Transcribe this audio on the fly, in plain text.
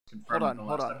confirmed in the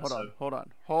last episode.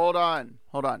 Hold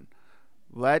on.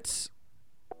 Let's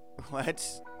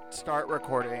start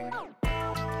recording.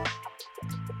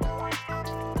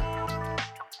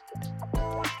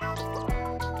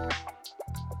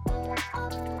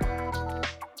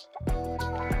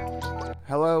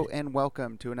 Hello and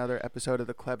welcome to another episode of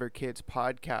the Clever Kids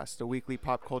Podcast, a weekly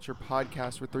pop culture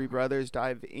podcast where three brothers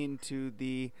dive into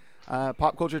the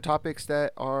pop culture topics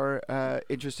that are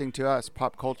interesting to us.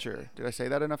 Pop culture. Did I say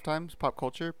that enough times? Pop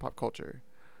culture? Pop culture.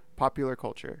 Popular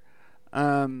culture.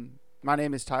 My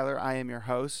name is Tyler. I am your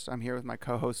host. I'm here with my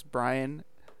co-host Brian.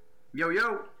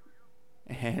 Yo.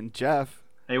 And Jeff.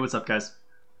 Hey, what's up, guys?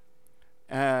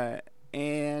 And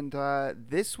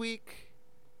this week,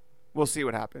 we'll see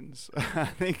what happens. I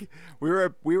think we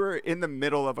were in the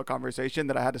middle of a conversation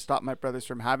that I had to stop my brothers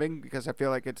from having because I feel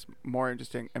like it's more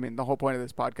interesting. I mean, the whole point of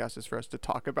this podcast is for us to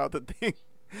talk about the thing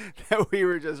that we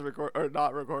were just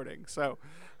not recording. So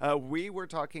we were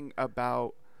talking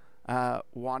about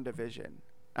WandaVision,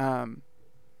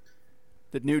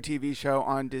 the new TV show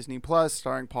on Disney Plus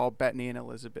starring Paul Bettany and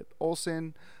Elizabeth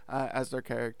Olsen as their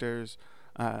characters,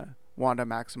 Wanda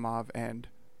Maximoff and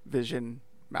Vision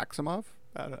Maximoff.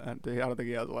 I don't think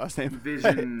he has a last name.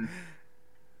 Vision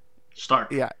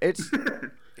Stark. Yeah, it's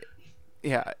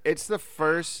the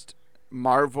first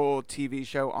Marvel TV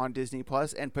show on Disney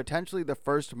Plus, and potentially the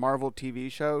first Marvel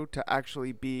TV show to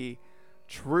actually be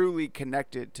truly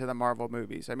connected to the Marvel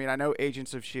movies. I mean, I know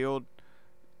Agents of S.H.I.E.L.D.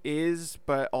 is,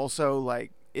 but also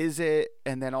like, is it?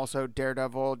 And then also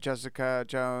Daredevil, Jessica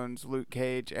Jones, Luke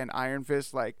Cage, and Iron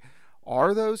Fist, like,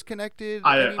 are those connected?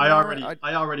 I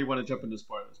already want to jump into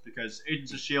spoilers because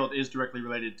Agents of S.H.I.E.L.D. is directly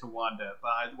related to Wanda,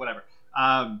 but whatever.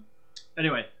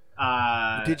 Anyway.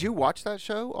 Did you watch that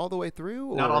show all the way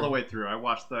through? Not all the way through. I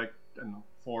watched the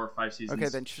 4 or 5 seasons. Okay,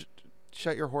 then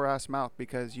shut your whore ass mouth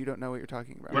because you don't know what you're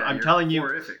talking about. Yeah, I'm telling you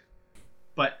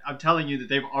that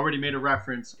they've already made a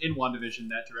reference in WandaVision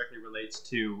that directly relates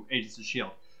to Agents of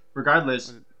S.H.I.E.L.D.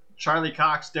 Regardless, Charlie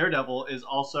Cox, Daredevil, is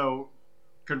also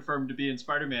confirmed to be in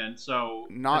Spider-Man, so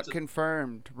not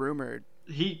confirmed, rumored.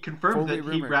 He confirmed that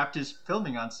he wrapped his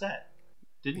filming on set.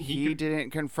 Didn't he? He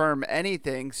didn't confirm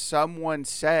anything. Someone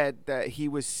said that he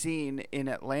was seen in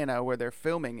Atlanta where they're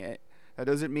filming it. That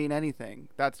doesn't mean anything.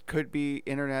 That could be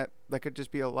internet. That could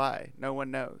just be a lie. No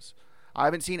one knows. I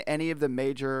haven't seen any of the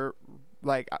major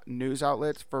like news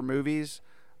outlets for movies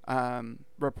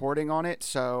reporting on it,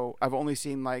 so I've only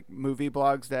seen like movie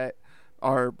blogs that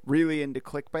are really into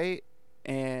clickbait.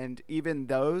 And even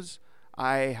those,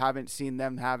 I haven't seen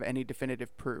them have any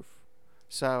definitive proof.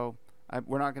 So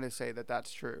we're not going to say that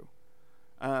that's true.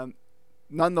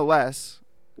 Nonetheless.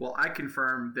 Well, I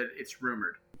confirm that it's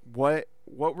rumored. What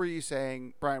were you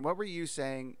saying, Brian? What were you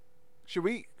saying? Should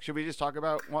we just talk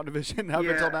about WandaVision up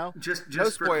until now? Just no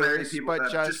for spoilers, clarity, people,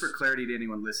 but just for clarity to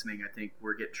anyone listening, I think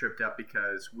we're getting tripped up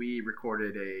because we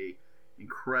recorded a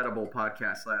incredible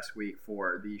podcast last week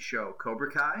for the show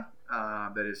Cobra Kai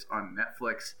that is on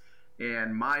Netflix,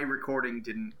 and my recording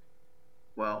didn't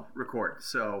record,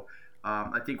 so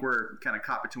I think we're kind of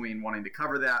caught between wanting to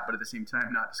cover that but at the same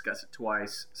time not discuss it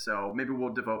twice, so maybe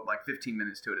we'll devote like 15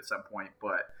 minutes to it at some point.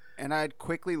 And I'd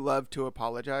quickly love to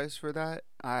apologize for that.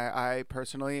 I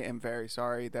personally am very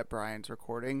sorry that Brian's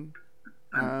recording.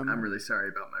 I'm really sorry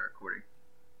about my recording.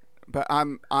 But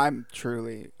I'm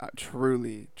truly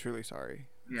sorry.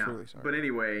 Yeah. Truly sorry. But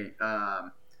anyway,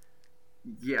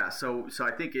 So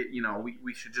I think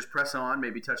we should just press on,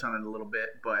 maybe touch on it a little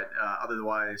bit, but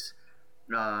otherwise,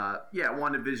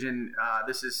 WandaVision.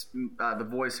 This is the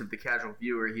voice of the casual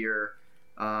viewer here.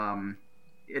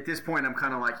 At this point, I'm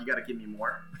kind of like, you got to give me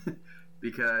more,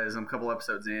 because I'm a couple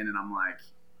episodes in, and I'm like,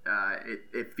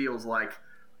 it feels like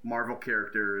Marvel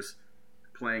characters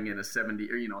playing in a 70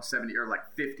 or like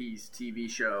 50s TV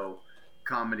show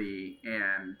comedy,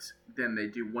 and then they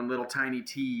do one little tiny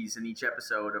tease in each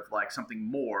episode of like something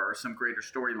more or some greater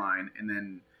storyline, and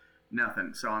then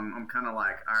nothing. So I'm kind of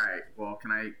like, all right, well,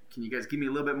 can you guys give me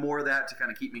a little bit more of that to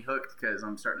kind of keep me hooked, because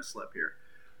I'm starting to slip here.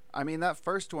 I mean, that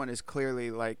first one is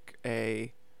clearly like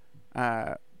a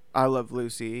I Love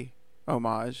Lucy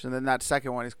homage, and then that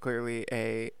second one is clearly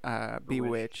a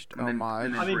Bewitched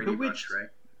homage. I mean, Bewitched, right?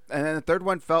 And then the third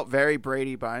one felt very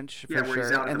Brady Bunch for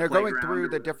sure. And they're going through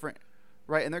the different,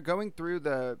 right? And they're going through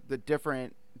the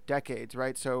different decades,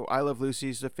 right? So I Love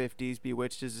Lucy's the 50s,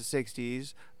 Bewitched is the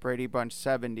 60s, Brady Bunch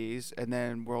 70s, and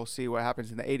then we'll see what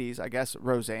happens in the 80s. I guess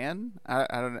Roseanne. I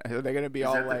don't know. Are they going to be is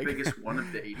all that like the biggest one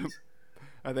of the 80s?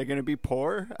 Are they going to be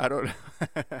poor? I don't know.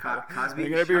 Cosby.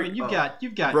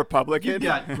 You've got Republican. You've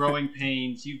got Growing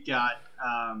Pains. You've got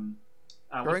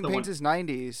Growing Pains is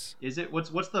 90s. Is it? What's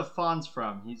the Fonz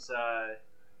from? He's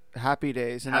Happy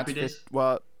Days, and Happy that's Days?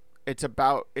 well, it's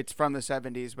from the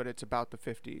 70s, but it's about the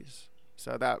 50s.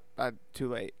 So that too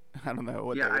late. I don't know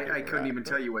what. Yeah, they would do I for couldn't that, even but-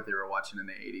 tell you what they were watching in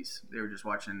the 80s. They were just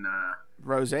watching.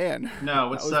 Roseanne. No, that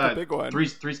what's was the big one?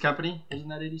 Three's Company? Isn't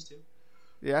that 80s too?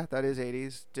 Yeah, that is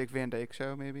 80s. Dick Van Dyke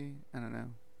Show, maybe. I don't know.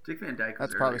 Dick Van Dyke. Was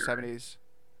That's probably earlier. 70s.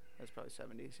 That's probably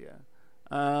 70s.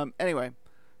 Yeah. Anyway,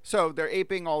 so they're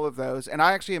aping all of those, and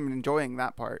I actually am enjoying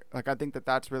that part. Like, I think that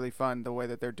that's really fun, the way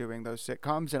that they're doing those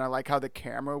sitcoms, and I like how the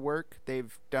camera work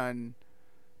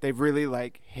they've really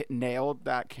like nailed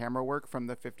that camera work from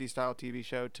the 50s style TV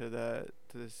show to the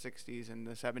 60s and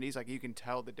the 70s. Like, you can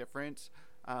tell the difference.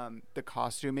 The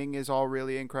costuming is all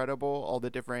really incredible. All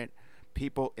the different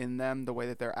people in them, the way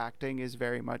that they're acting is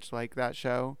very much like that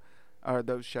show or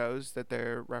those shows that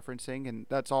they're referencing, and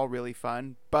that's all really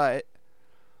fun. But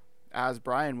as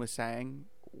Brian was saying,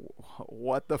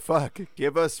 what the fuck?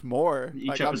 Give us more. Each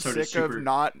like, I'm episode is sick of super-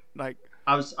 not like.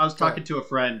 I was talking to a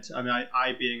friend. I mean,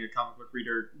 I being a comic book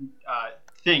reader,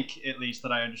 think at least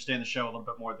that I understand the show a little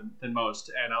bit more than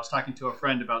most. And I was talking to a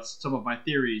friend about some of my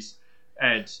theories,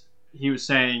 and he was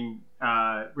saying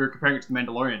we were comparing it to The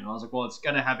Mandalorian, and I was like, well, it's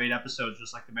gonna have 8 episodes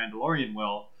just like The Mandalorian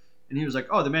will. And he was like,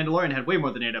 oh, The Mandalorian had way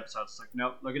more than 8 episodes. It's like,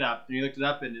 nope, look it up. And he looked it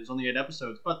up, and it was only 8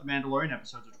 episodes, but The Mandalorian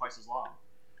episodes are twice as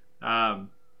long.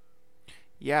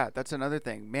 Yeah, that's another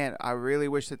thing. Man, I really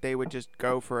wish that they would just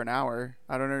go for an hour.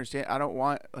 I don't understand. I don't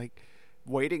want, like,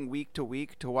 waiting week to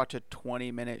week to watch a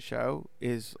 20-minute show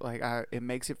is, like, it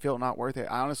makes it feel not worth it.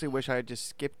 I honestly wish I had just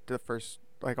skipped the first,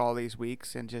 like, all these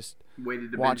weeks and just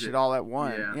Waited to watch binge it all at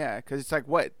once. Yeah. Yeah, because it's like,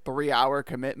 what, 3-hour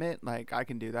commitment? Like, I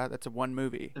can do that. That's a one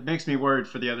movie. It makes me worried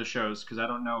for the other shows because I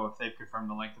don't know if they've confirmed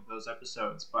the length of those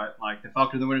episodes. But like the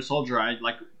Falcon and the Winter Soldier, I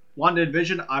like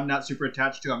WandaVision. I'm not super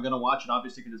attached to. I'm gonna watch it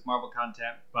obviously because it's Marvel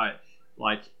content, but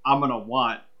like I'm gonna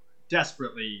want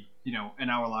desperately, an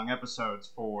hour-long episodes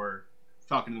for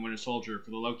Falcon and the Winter Soldier,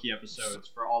 for the Loki episodes,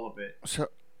 for all of it. So,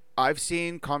 I've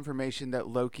seen confirmation that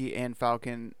Loki and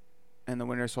Falcon and the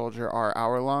Winter Soldier are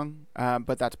hour-long,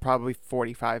 but that's probably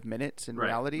 45 minutes in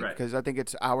reality, right. because I think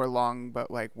it's hour-long, but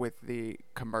like with the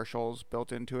commercials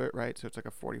built into it, right? So it's like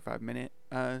a 45-minute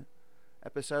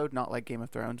episode, not like Game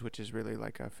of Thrones, which is really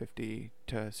like a 50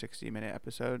 to 60-minute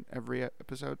episode every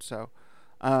episode. So,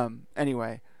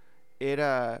 anyway,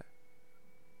 yeah,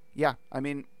 I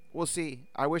mean, we'll see.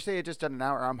 I wish they had just done an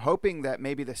hour. I'm hoping that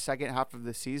maybe the second half of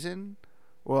the season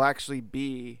will actually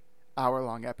be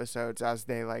hour-long episodes as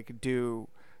they like do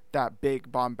that big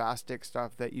bombastic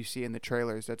stuff that you see in the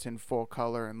trailers that's in full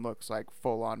color and looks like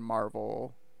full-on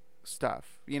Marvel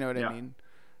stuff. You know what I mean?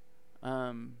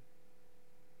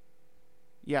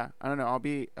 Yeah, I don't know. I'll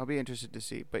be interested to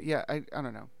see. But yeah, I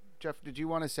don't know. Jeff, did you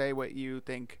want to say what you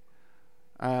think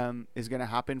is going to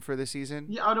happen for the season?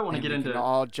 Yeah, I don't want to get into.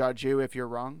 I'll judge you if you're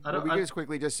wrong. We can just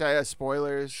quickly just say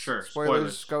spoilers. Sure,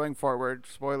 spoilers going forward.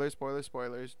 Spoilers.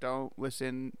 Don't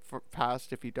listen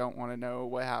past if you don't want to know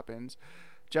what happens.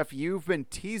 Jeff, you've been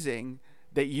teasing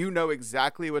that you know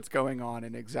exactly what's going on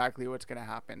and exactly what's going to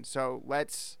happen. So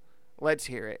let's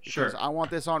hear it. Sure. Because I want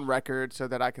this on record so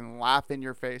that I can laugh in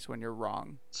your face when you're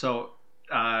wrong. So,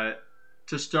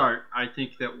 to start, I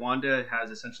think that Wanda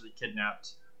has essentially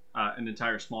kidnapped an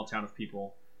entire small town of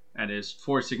people and is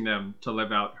forcing them to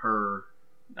live out her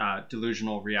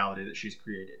delusional reality that she's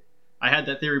created. I had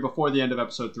that theory before the end of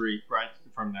episode 3, Brian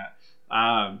confirmed that.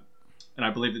 And I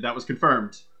believe that was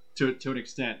confirmed to an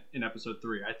extent in episode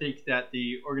 3. I think that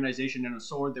the organization in a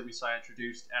sword that we saw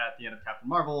introduced at the end of Captain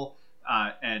Marvel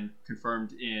and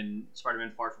confirmed in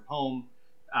Spider-Man Far From Home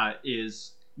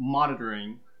is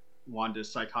monitoring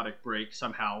Wanda's psychotic break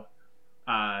somehow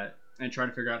and trying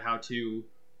to figure out how to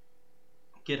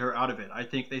get her out of it. I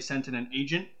think they sent in an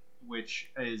agent, which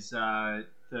is the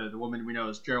woman we know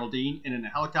as Geraldine, in a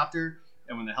helicopter,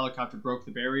 and when the helicopter broke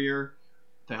the barrier,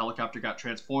 the helicopter got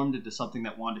transformed into something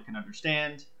that Wanda can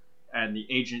understand, and the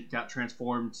agent got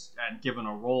transformed and given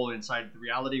a role inside the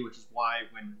reality, which is why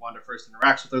when Wanda first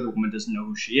interacts with her, the woman doesn't know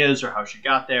who she is or how she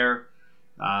got there.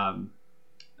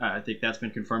 I think that's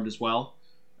been confirmed as well.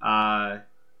 Yeah,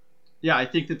 I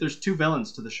think that there's 2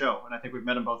 villains to the show, and I think we've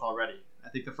met them both already. I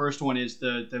think the first one is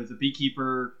the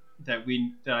beekeeper that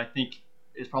I think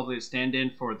is probably a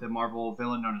stand-in for the Marvel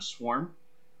villain known as Swarm.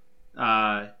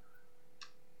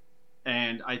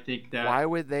 And I think that... Why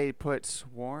would they put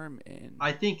Swarm in?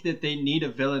 I think that they need a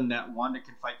villain that Wanda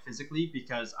can fight physically,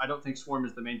 because I don't think Swarm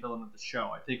is the main villain of the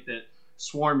show. I think that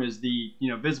Swarm is the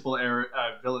visible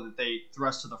villain that they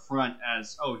thrust to the front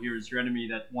as, oh, here's your enemy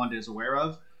that Wanda is aware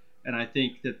of. And I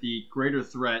think that the greater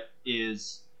threat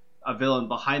is a villain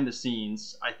behind the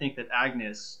scenes. I think that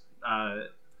Agnes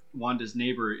Wanda's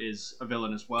neighbor is a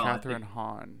villain as well. Catherine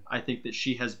Hahn. I think that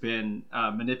she has been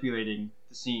manipulating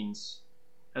the scenes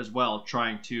as well,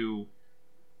 trying to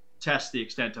test the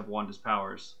extent of Wanda's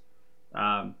powers.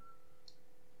 Yeah.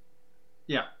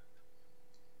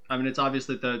 I mean, it's obvious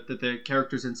that the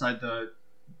characters inside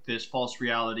this false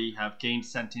reality have gained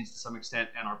sentience to some extent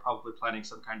and are probably planning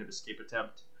some kind of escape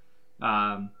attempt.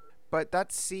 But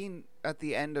that scene at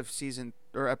the end of season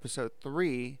or episode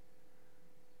 3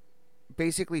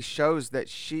 basically shows that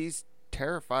she's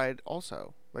terrified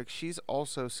also. Like, she's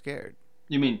also scared.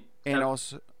 You mean and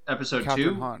also episode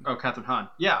Catherine 2? Hahn. Oh, Catherine Hahn.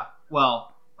 Yeah.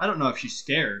 Well, I don't know if she's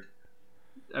scared.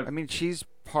 I mean, she's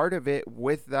part of it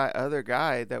with that other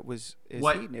guy that was... Is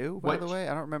he new, by the way?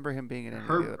 I don't remember him being in any of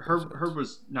the other episodes. Herb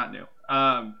was not new.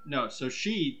 No, so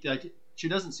she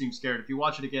doesn't seem scared. If you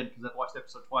watch it again, because I've watched the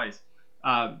episode twice,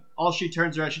 all she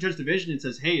turns to Vision and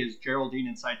says, "Hey, is Geraldine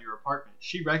inside your apartment?"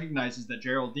 She recognizes that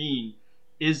Geraldine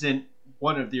isn't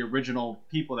one of the original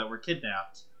people that were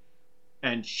kidnapped,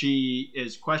 and she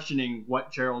is questioning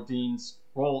what Geraldine's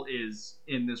role is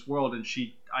in this world. And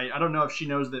I don't know if she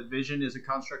knows that Vision is a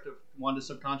construct of Wanda's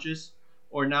subconscious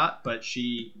or not, but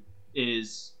she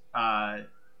is was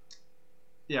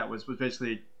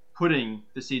basically putting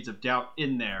the seeds of doubt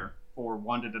in there for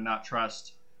Wanda to not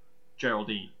trust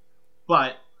Geraldine.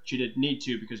 But she didn't need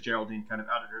to, because Geraldine kind of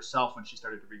outed herself when she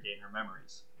started to regain her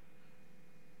memories.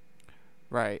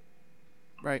 Right.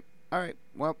 All right.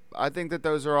 Well, I think that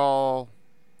those are all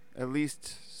at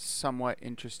least somewhat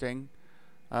interesting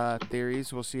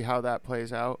theories. We'll see how that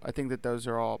plays out. I think that those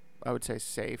are all, I would say,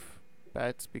 safe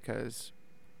bets, because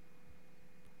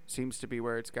it seems to be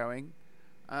where it's going.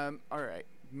 All right.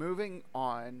 Moving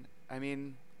on. I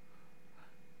mean,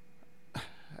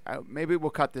 maybe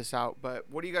we'll cut this out, but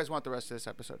what do you guys want the rest of this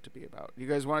episode to be about? You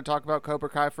guys want to talk about Cobra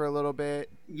Kai for a little bit?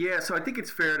 Yeah, so I think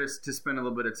it's fair to spend a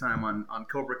little bit of time on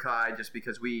Cobra Kai, just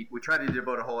because we tried to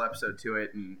devote a whole episode to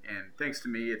it, and thanks to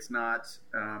me, it's not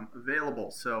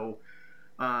available. So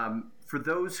for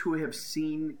those who have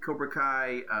seen Cobra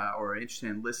Kai or are interested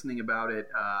in listening about it,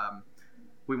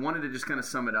 we wanted to just kind of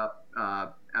sum it up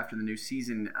after the new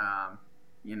season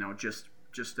just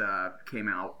came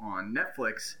out on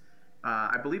Netflix.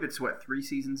 I believe it's 3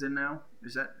 seasons in now.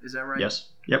 Is that right?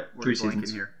 Yes. Yep. We're 3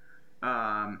 seasons here.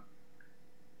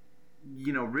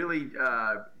 Really,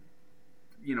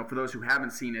 for those who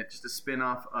haven't seen it, just a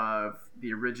spin-off of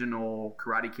the original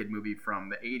Karate Kid movie from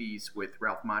the 80s with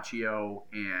Ralph Macchio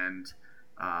and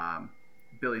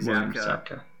William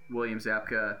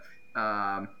Zabka.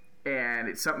 And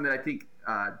it's something that I think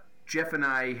Jeff and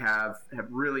I have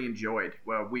really enjoyed.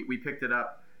 Well, we picked it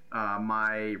up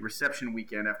my reception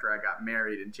weekend after I got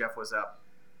married, and Jeff was up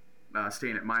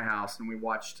staying at my house, and we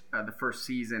watched the first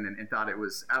season and thought it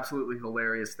was absolutely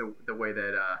hilarious the way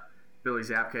that Billy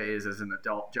Zabka is as an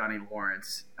adult Johnny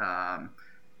Lawrence, and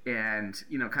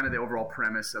kind of the overall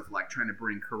premise of like trying to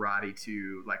bring karate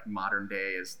to like modern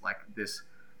day is like this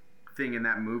thing in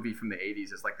that movie from the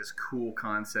 80s is like this cool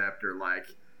concept, or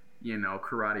like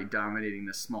karate dominating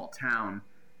this small town.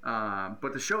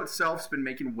 But the show itself's been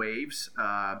making waves.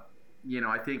 I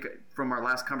think from our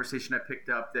last conversation, I picked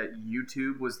up that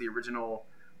YouTube was the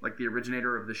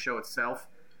originator of the show itself.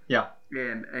 Yeah.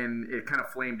 And it kind of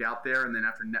flamed out there, and then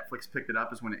after Netflix picked it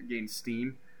up is when it gained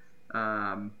steam.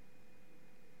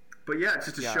 But yeah, it's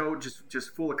just a show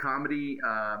just full of comedy.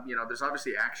 There's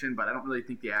obviously action, but I don't really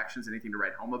think the action's anything to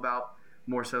write home about,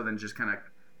 more so than just kind of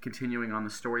continuing on the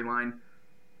storyline.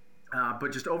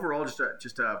 But just overall,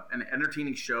 an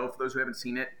entertaining show for those who haven't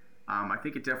seen it. I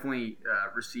think it definitely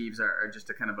receives just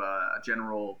a kind of a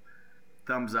general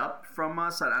thumbs up from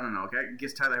us. I don't know. I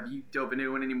guess, Tyler, have you dove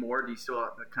into it anymore? Do you still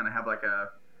kind of have like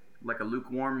a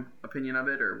lukewarm opinion of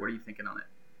it, or what are you thinking on it?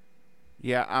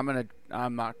 Yeah, I'm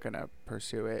not gonna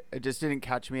pursue it. It just didn't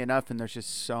catch me enough, and there's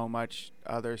just so much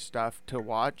other stuff to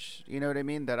watch. You know what I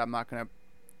mean? That I'm not gonna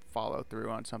follow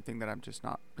through on something that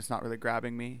it's not really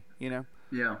grabbing me. Yeah.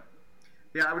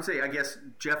 Yeah, I would say, I guess,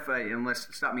 Jeff,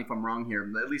 unless stop me if I'm wrong here,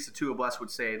 at least the two of us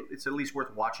would say it's at least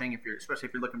worth watching especially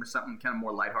if you're looking for something kind of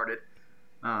more lighthearted.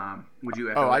 Would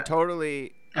you? I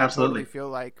totally feel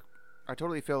like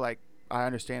I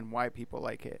understand why people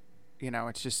like it.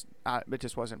 It's just it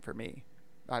just wasn't for me.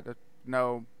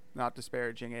 No, not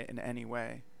disparaging it in any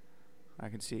way. I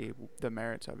can see the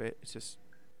merits of it. It's just.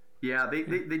 Yeah,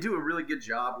 they do a really good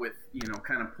job with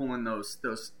kind of pulling those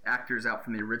actors out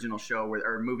from the original show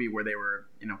or movie where they were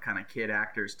kind of kid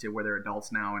actors to where they're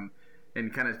adults now,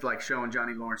 and kind of like showing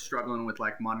Johnny Lawrence struggling with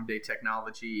like modern day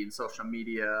technology and social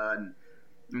media,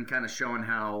 and kind of showing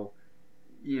how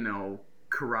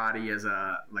karate as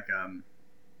a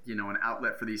an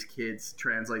outlet for these kids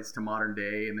translates to modern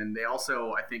day. And then they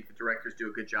also, I think the directors do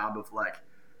a good job of like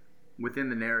within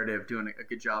the narrative doing a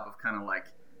good job of kind of like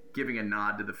giving a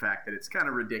nod to the fact that it's kind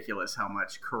of ridiculous how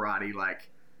much karate like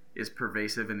is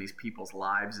pervasive in these people's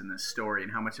lives in this story,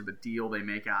 and how much of a deal they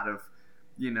make out of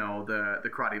the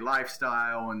karate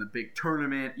lifestyle and the big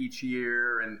tournament each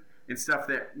year and stuff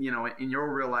that in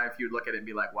your real life you'd look at it and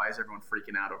be like, why is everyone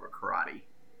freaking out over karate?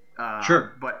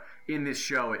 Sure. But in this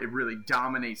show, it really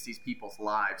dominates these people's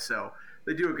lives. So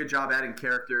they do a good job adding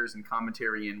characters and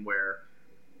commentary in where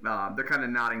they're kind of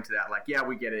nodding to that. Like, yeah,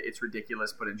 we get it. It's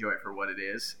ridiculous, but enjoy it for what it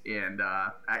is. And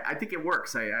I think it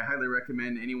works. I highly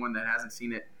recommend anyone that hasn't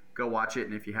seen it, go watch it.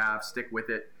 And if you have, stick with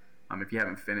it if you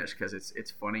haven't finished, because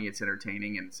it's funny, it's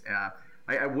entertaining. And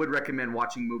I would recommend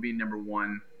watching movie number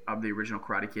 1 of the original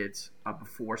Karate Kids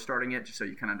before starting it, just so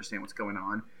you kind of understand what's going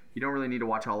on. You don't really need to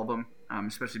watch all of them,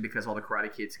 especially because all the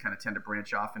Karate Kids kind of tend to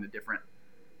branch off into different,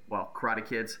 Karate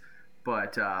Kids.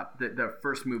 But the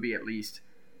first movie, at least,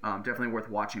 definitely worth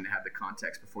watching to have the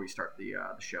context before you start the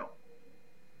show.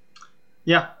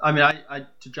 Yeah, I mean, I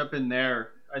to jump in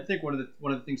there, I think one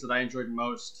of the things that I enjoyed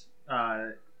most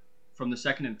from the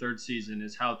second and third season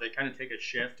is how they kind of take a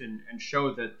shift and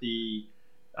show that the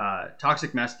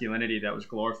toxic masculinity that was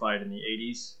glorified in the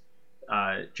 80s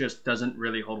just doesn't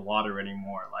really hold water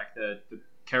anymore. Like the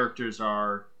characters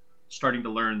are starting to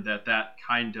learn that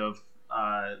kind of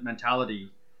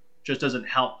mentality just doesn't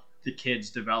help the kids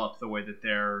develop the way that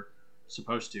they're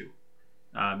supposed to.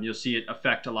 You'll see it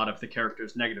affect a lot of the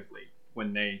characters negatively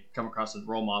when they come across a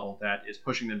role model that is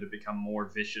pushing them to become more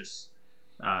vicious,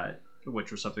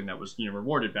 which was something that was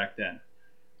rewarded back then.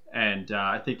 And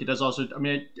I think it does also, I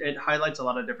mean, it highlights a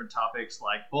lot of different topics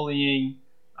like bullying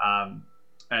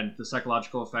and the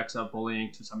psychological effects of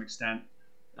bullying to some extent.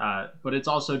 But it's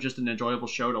also just an enjoyable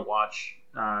show to watch.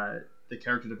 The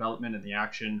character development and the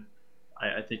action,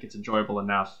 I think it's enjoyable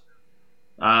enough.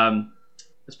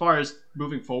 As far as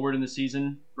moving forward in the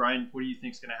season, Brian, what do you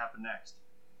think is going to happen next?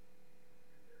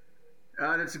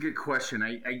 That's a good question.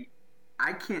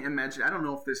 I can't imagine. I don't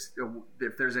know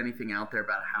if there's anything out there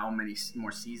about how many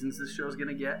more seasons this show is going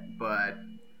to get. But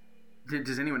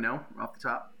does anyone know off the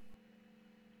top?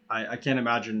 I can't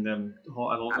imagine them.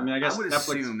 I mean, I guess I would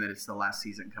Netflix, assume that it's the last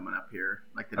season coming up here,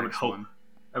 like the next one.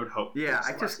 I would hope. Yeah,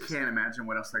 I just can't imagine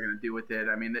what else they're going to do with it.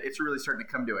 I mean, it's really starting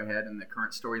to come to a head in the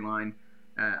current storyline.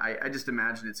 I just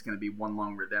imagine it's going to be one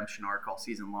long redemption arc all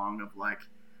season long of like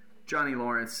Johnny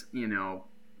Lawrence,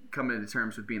 coming to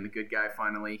terms with being the good guy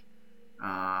finally.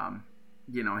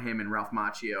 Him and Ralph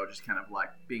Macchio just kind of like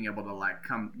being able to like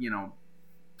come,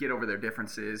 get over their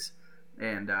differences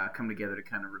and come together to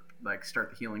kind of like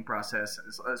start the healing process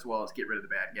as well as get rid of the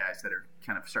bad guys that are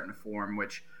kind of starting to form,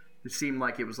 which it seemed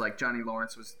like it was like Johnny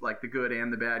Lawrence was like the good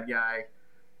and the bad guy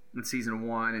in season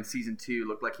 1, and season 2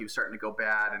 looked like he was starting to go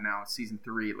bad, and now in season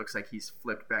 3 it looks like he's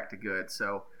flipped back to good.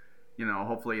 So,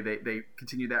 hopefully they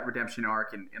continue that redemption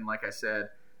arc, and like I said,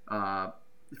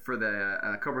 for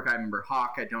the Cobra Kai member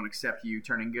Hawk, I don't accept you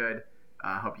turning good.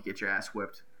 I hope you get your ass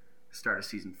whipped. Start of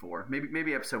season 4,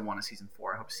 maybe episode 1 of season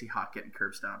 4. I hope to see Hawk getting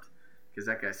curb stomped because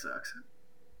that guy sucks.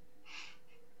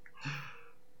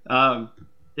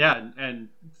 Yeah, and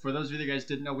for those of you that guys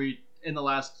didn't know, in the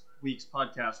last week's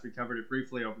podcast we covered it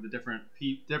briefly over the different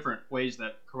ways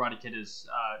that Karate Kid has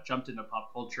jumped into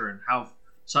pop culture and how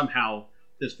somehow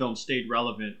this film stayed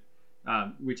relevant.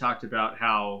 We talked about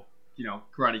how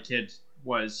Karate Kid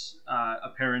was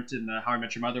apparent in the How I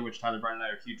Met Your Mother, which Tyler, Brian, and I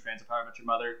are huge fans of How I Met Your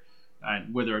Mother,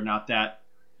 and whether or not that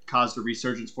caused a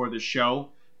resurgence for this show.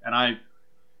 And I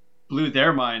blew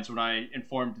their minds when I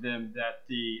informed them that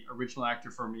the original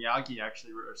actor for Miyagi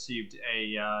actually received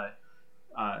a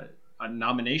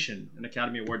nomination, an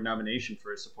Academy Award nomination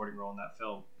for his supporting role in that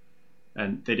film,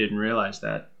 and they didn't realize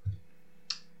that.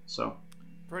 So,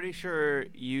 pretty sure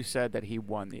you said that he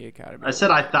won the Academy Award. I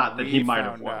said I thought that he might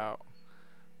have won. Out.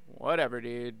 Whatever,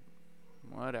 dude.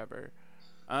 Whatever.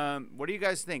 What do you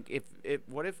guys think?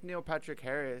 What if Neil Patrick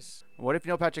Harris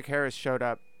showed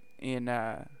up in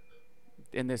the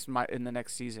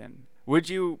next season? Would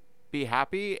you be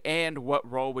happy? And what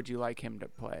role would you like him to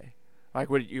play? Like,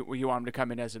 would you want him to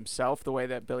come in as himself, the way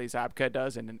that Billy Zabka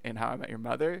does in How I Met Your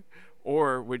Mother,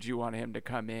 or would you want him to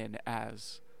come in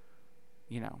as,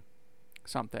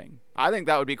 something? I think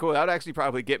that would be cool. That would actually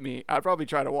probably get me. I'd probably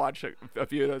try to watch a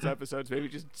few of those episodes. Maybe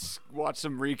just watch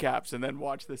some recaps and then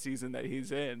watch the season that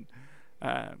he's in,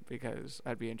 because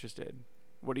I'd be interested.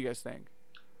 What do you guys think?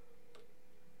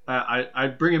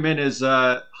 I'd bring him in as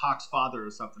Hawk's father or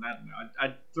something. I don't know.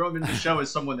 I'd throw him in the show as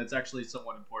someone that's actually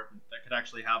somewhat important that could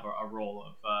actually have a role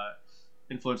of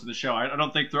influence in the show. I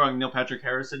don't think throwing Neil Patrick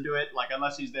Harris into it, like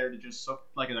unless he's there to just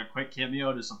like in a quick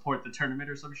cameo to support the tournament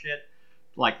or some shit,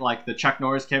 like the Chuck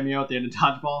Norris cameo at the end of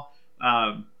Dodgeball.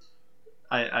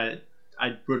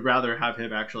 I would rather have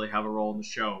him actually have a role in the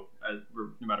show,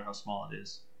 no matter how small it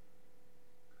is.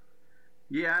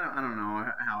 Yeah, I don't know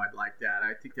how I'd like that.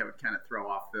 I think that would kind of throw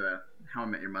off the How I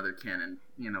Met Your Mother canon,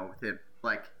 with it.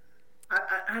 Like,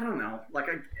 I don't know. Like,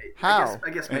 I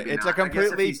guess maybe it's not. a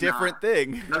completely different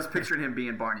thing. I was picturing him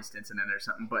being Barney Stinson in it or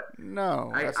something, but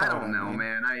no, I don't know,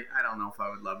 man. I don't know if I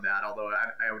would love that. Although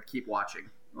I would keep watching.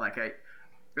 Like,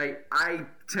 I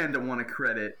tend to want to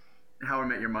credit How I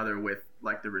Met Your Mother with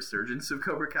like the resurgence of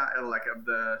Cobra Kai, like of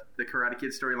the Karate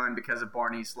Kid storyline because of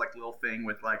Barney's like little thing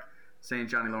with like saying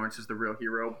Johnny Lawrence is the real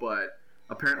hero, but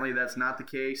apparently that's not the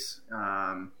case.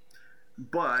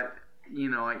 But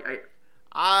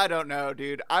I don't know,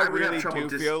 dude. I really do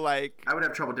feel like I would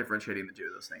have trouble differentiating the two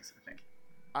of those things. I think.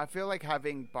 I feel like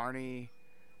having Barney.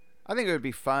 I think it would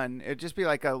be fun. It'd just be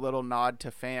like a little nod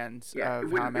to fans of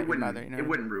How I Met Your Mother. It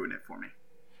wouldn't ruin it for me.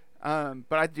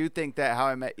 But I do think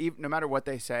that no matter what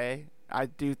they say, I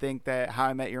do think that How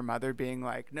I Met Your Mother being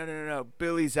like, no,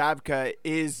 Billy Zabka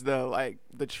is the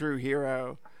true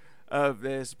hero of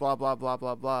this, blah, blah, blah,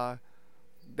 blah, blah.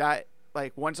 That,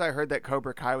 like, once I heard that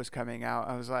Cobra Kai was coming out,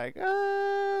 I was like,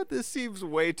 this seems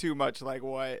way too much like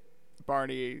what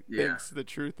Barney thinks the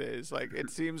truth is. Like, it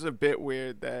seems a bit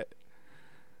weird that,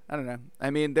 I don't know. I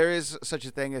mean, there is such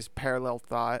a thing as parallel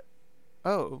thought.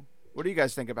 Oh, what do you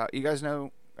guys think about? You guys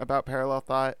know about parallel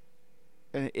thought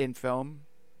in film?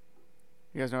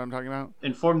 You guys know what I'm talking about?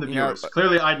 Inform the viewers.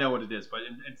 Clearly, I know what it is, but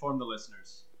inform the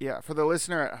listeners. Yeah, for the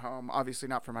listener at home, obviously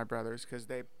not for my brothers, because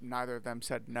neither of them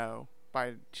said no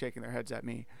by shaking their heads at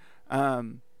me.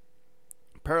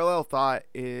 Parallel thought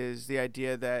is the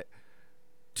idea that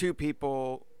two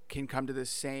people can come to the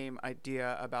same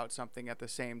idea about something at the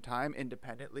same time,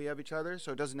 independently of each other.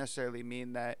 So it doesn't necessarily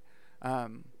mean that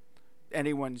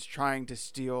anyone's trying to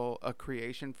steal a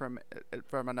creation from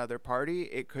another party.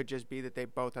 It could just be that they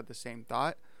both had the same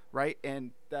thought, right?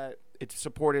 And that it's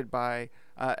supported by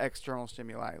external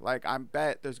stimuli. Like, I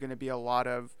bet there's going to be a lot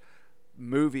of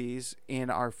movies in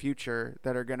our future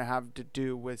that are going to have to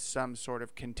do with some sort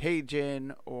of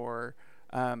contagion or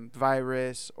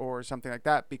virus or something like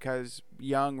that, because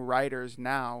young writers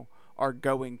now are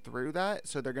going through that.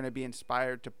 So they're going to be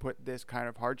inspired to put this kind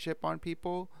of hardship on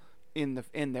people in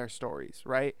their stories,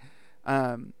 right?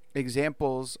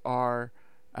 Examples are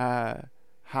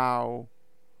how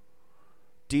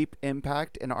Deep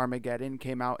Impact and Armageddon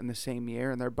came out in the same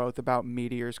year, and they're both about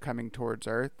meteors coming towards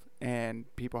Earth and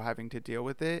people having to deal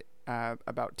with it.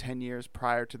 About 10 years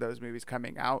prior to those movies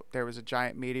coming out, there was a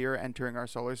giant meteor entering our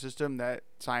solar system that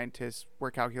scientists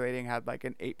were calculating had like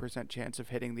an 8% chance of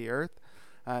hitting the Earth.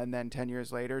 And then 10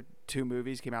 years later, two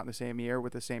movies came out in the same year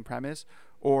with the same premise.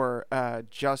 Or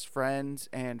Just Friends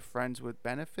and Friends with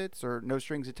Benefits, or No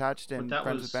Strings Attached and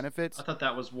Friends with Benefits. I thought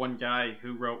that was one guy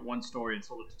who wrote one story and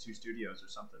sold it to two studios or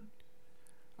something.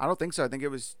 I don't think so. I think it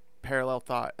was parallel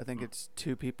thought. I think it's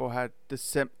two people had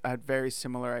had very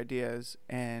similar ideas,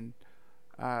 and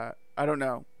I don't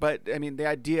know. But, I mean, the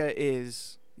idea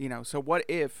is, so what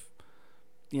if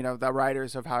the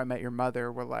writers of How I Met Your Mother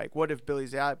were like, what if Billy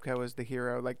Zabka was the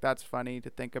hero? Like, that's funny to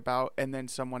think about. And then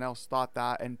someone else thought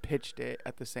that and pitched it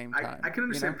at the same time. I can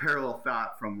understand parallel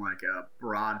thought from like a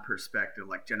broad perspective,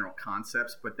 like general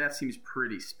concepts, but that seems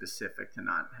pretty specific to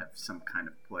not have some kind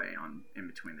of play on in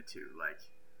between the two. Like,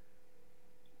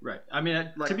 right. I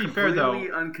mean, like, to be fair though,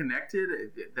 completely unconnected.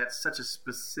 That's such a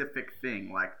specific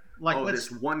thing. Like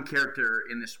this one character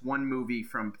in this one movie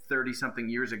from 30-something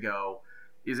years ago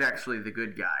is actually the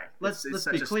good guy. Let's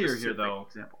be clear here, though.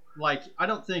 Example. Like, I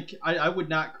don't think I would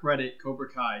not credit Cobra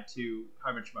Kai to How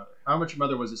I Met Your Mother. How I Met Your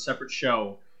Mother was a separate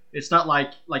show. It's not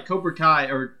like Cobra Kai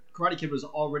or Karate Kid was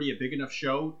already a big enough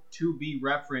show to be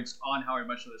referenced on How I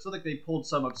Met Your Mother. So like they pulled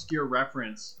some obscure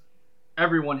reference.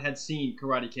 Everyone had seen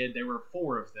Karate Kid. There were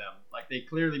 4 of them. Like, they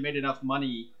clearly made enough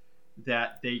money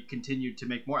that they continued to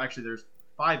make more. Actually, there's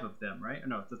 5 of them, right?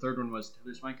 No, the third one was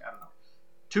Taylor Swank. I don't know.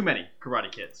 Too many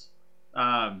Karate Kids.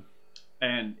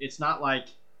 And it's not like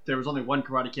there was only one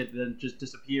Karate Kid that then just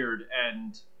disappeared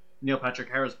and Neil Patrick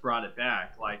Harris brought it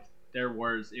back. Like, it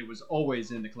was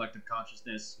always in the collective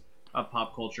consciousness of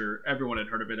pop culture. Everyone had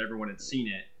heard of it. Everyone had seen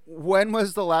it. When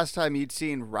was the last time you'd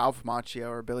seen Ralph Macchio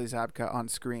or Billy Zabka on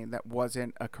screen that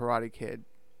wasn't a Karate Kid?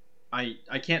 I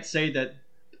can't say that.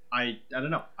 I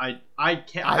don't know. I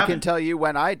can tell you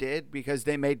when I did, because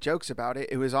they made jokes about it.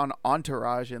 It was on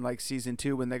Entourage in like season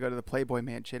 2 when they go to the Playboy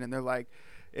Mansion and they're like,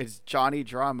 it's Johnny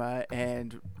Drama,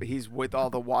 and he's with all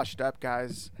the washed up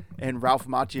guys, and Ralph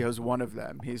Macchio's one of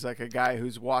them. He's like a guy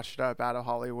who's washed up out of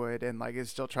Hollywood and like is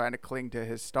still trying to cling to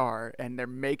his star, and they're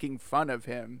making fun of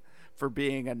him for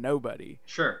being a nobody.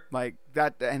 Sure. Like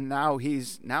that, and now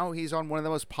he's on one of the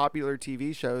most popular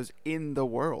TV shows in the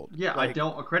world. Yeah, like, I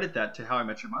don't accredit that to How I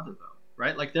Met Your Mother though.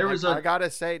 Right? Like there was I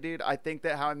gotta say, dude, I think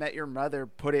that How I Met Your Mother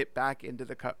put it back into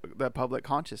the public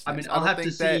consciousness. I mean, I don't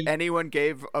think that see anyone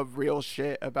gave a real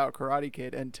shit about Karate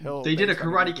Kid until they did a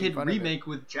started Karate making Kid fun of it. remake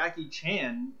with Jackie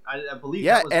Chan. I believe.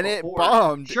 Yeah, that was and before. it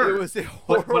bombed. Sure, It was a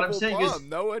horrible what I'm saying bomb. is,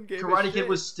 no one gave Karate a Kid shit.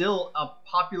 was still a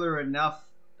popular enough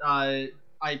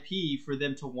IP for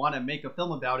them to want to make a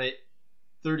film about it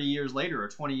 30 years later or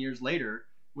 20 years later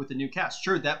with the new cast.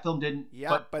 Sure, that film didn't.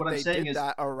 Yeah, but what they I'm saying did is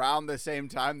that around the same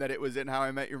time that it was in How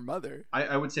I Met Your Mother.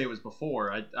 I would say it was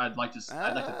before. I'd like to think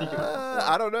it was before.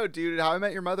 I don't know, dude. How I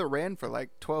Met Your Mother ran for like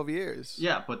 12 years.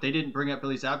 Yeah, but they didn't bring up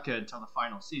Billy Zabka until the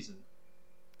final season.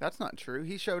 That's not true.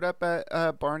 He showed up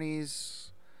at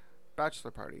Barney's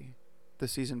bachelor party the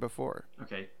season before.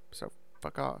 Okay. So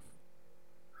fuck off.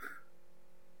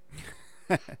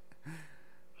 I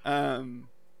don't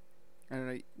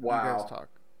know. Wow. You guys talk.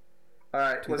 All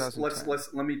right, let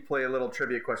 2010. me play a little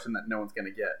trivia question that no one's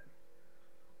gonna get.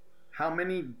 How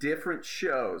many different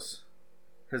shows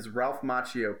has Ralph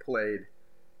Macchio played?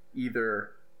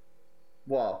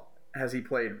 Has he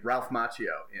played Ralph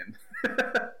Macchio in?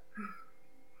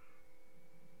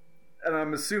 And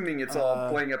I'm assuming it's all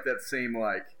playing up that same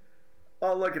like,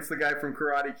 oh look, it's the guy from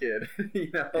Karate Kid,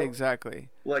 you know? Exactly.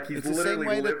 Like he's it's the literally same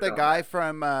way that lived the on guy that.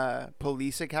 from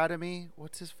Police Academy.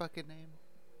 What's his fucking name?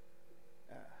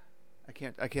 I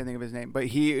can't think of his name, but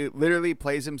he literally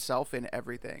plays himself in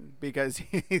everything because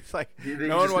he's like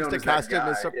no one wants to cast him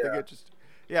as something.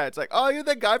 Yeah. It's like, oh, you're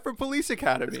the guy from Police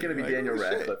Academy. It's gonna be like, Daniel holy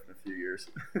Radcliffe shit. in a few years.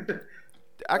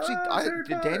 Actually, Harry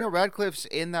Potter. Daniel Radcliffe's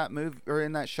in that movie or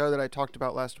in that show that I talked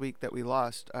about last week that we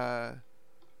lost,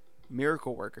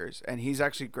 Miracle Workers, and he's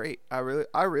actually great. I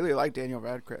really like Daniel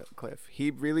Radcliffe.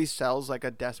 He really sells like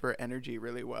a desperate energy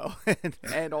really well,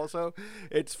 and also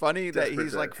it's funny that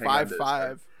he's like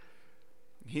 5'5".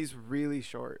 He's really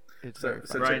short. It's so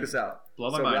Right. check this out. Blow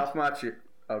my so mind. Ralph Macchio.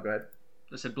 Oh, go ahead.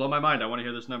 I said, blow my mind. I want to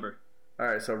hear this number. All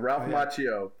right, so Ralph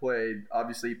Macchio played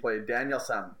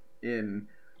Daniel-san in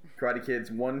Karate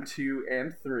Kids 1, 2,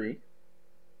 and 3.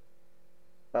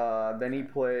 Then he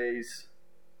plays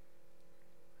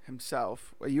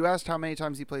himself. Well, you asked how many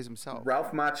times he plays himself.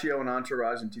 Ralph Macchio in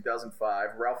Entourage in 2005.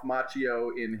 Ralph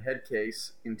Macchio in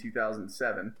Headcase in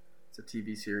 2007. It's a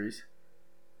TV series.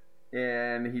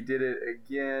 And he did it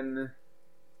again.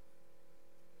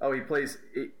 Oh,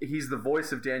 he's the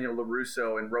voice of Daniel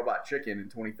LaRusso in Robot Chicken in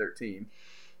 2013.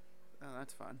 Oh,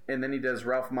 that's fun. And then he does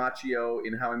Ralph Macchio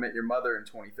in How I Met Your Mother in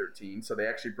 2013. So they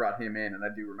actually brought him in, and I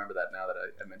do remember that now that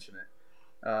I mention it.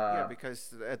 Yeah,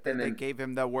 because they gave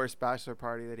him the worst bachelor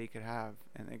party that he could have,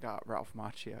 and they got Ralph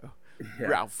Macchio. Yeah.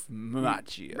 Ralph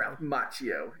Macchio. Ralph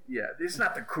Macchio. Yeah, this is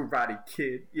not the Karate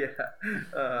Kid. Yeah.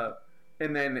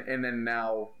 And then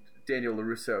now Daniel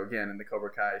LaRusso again in the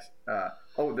Cobra Kai.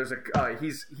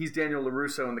 He's Daniel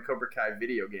LaRusso in the Cobra Kai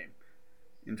video game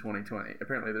in 2020.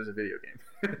 Apparently, there's a video game.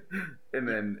 and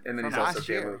then he's also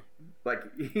Daniel. Like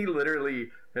he literally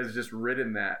has just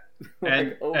ridden that.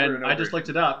 And over and over. I just looked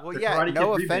it up. Well, the yeah, Karate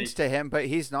no Kid offense remake, to him, but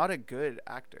he's not a good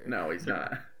actor. No, he's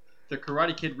not. The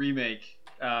Karate Kid remake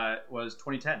was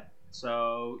 2010.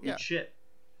 So Yeah. eat shit.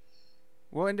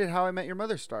 When did How I Met Your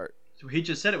Mother start? So he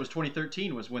just said it was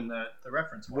 2013 was when the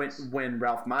reference was. When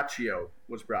Ralph Macchio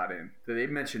was brought in, they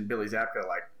mentioned Billy Zabka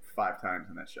like 5 times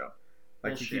in that show.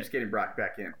 Like Bullshit. he keeps getting brought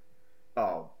back in.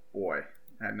 Oh boy,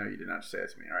 I know you did not say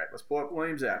that to me. All right, let's pull up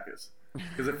William Zabka's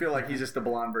because I feel like he's just the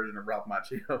blonde version of Ralph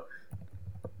Macchio. All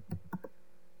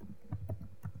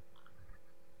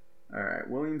right,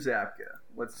 William Zabka.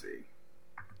 Let's see.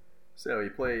 So he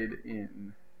played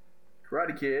in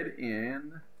Karate Kid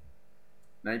in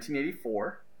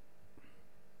 1984.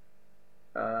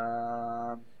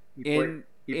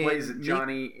 He plays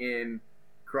Johnny in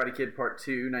Karate Kid Part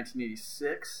 2,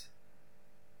 1986.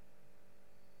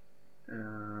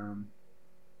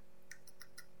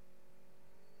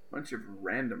 Bunch of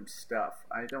random stuff.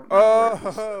 I don't know.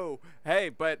 Oh, hey,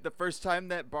 but the first time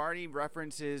that Barney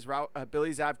references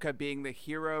Billy Zabka being the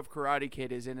hero of Karate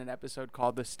Kid is in an episode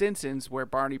called The Stinsons, where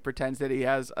Barney pretends that he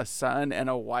has a son and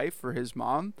a wife for his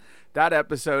mom. That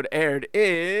episode aired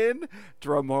in,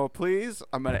 drumroll please,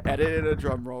 I'm going to edit in a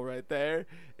drum roll right there.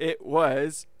 It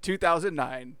was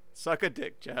 2009. Suck a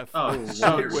dick, Jeff. Oh,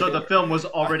 so the film was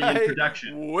already in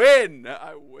production.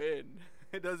 I win.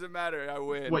 It doesn't matter. I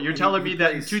win. What, you're telling me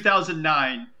that in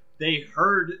 2009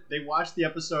 they watched the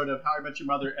episode of How I Met Your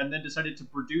Mother and then decided to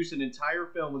produce an entire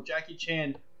film with Jackie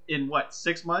Chan in what,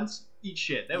 6 months? Eat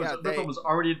shit. That film was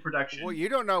already in production. Well, you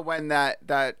don't know when that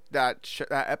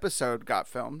episode got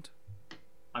filmed.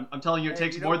 I'm telling you, it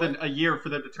takes more than a year for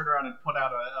them to turn around and put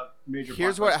out a major.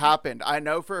 Here's what happened. I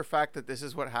know for a fact that this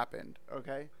is what happened.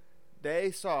 Okay,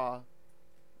 they saw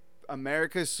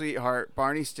America's Sweetheart,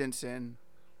 Barney Stinson.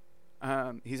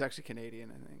 He's actually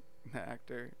Canadian, I think. The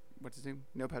actor, what's his name?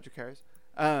 Neil Patrick Harris.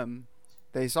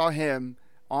 They saw him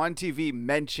on TV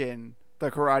mention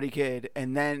the Karate Kid,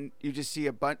 and then you just see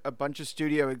a bunch of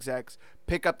studio execs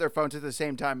pick up their phones at the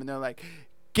same time, and they're like,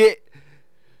 "Get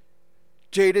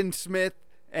Jaden Smith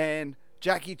and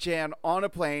Jackie Chan on a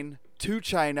plane to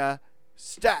China,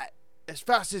 stat, as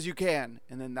fast as you can."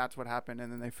 And then that's what happened,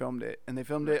 and then they filmed it. And they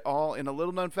filmed it all, in a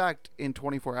little-known fact, in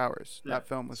 24 hours. Yeah. That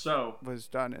film was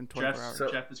done in 24 hours.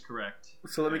 Jeff is correct.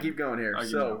 So let me keep going here.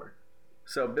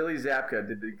 So Billy Zabka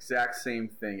did the exact same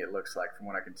thing, it looks like, from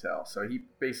what I can tell. So he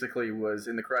basically was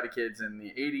in the Karate Kids in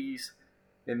the 80s,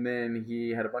 and then he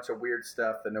had a bunch of weird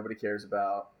stuff that nobody cares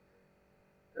about.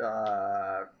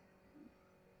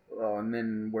 And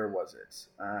then where was it?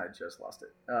 I just lost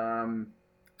it.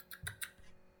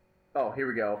 Here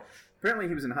we go. Apparently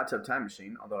he was in Hot Tub Time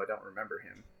Machine, although I don't remember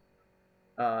him.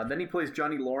 Then he plays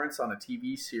Johnny Lawrence on a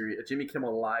TV series, a Jimmy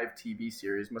Kimmel Live TV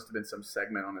series. Must have been some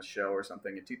segment on a show or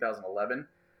something in 2011.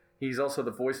 He's also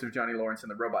the voice of Johnny Lawrence in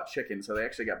The Robot Chicken, so they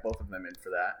actually got both of them in for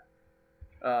that.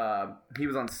 He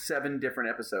was on 7 different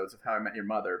episodes of How I Met Your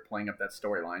Mother, playing up that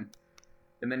storyline.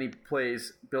 And then he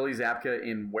plays Billy Zabka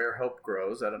in Where Hope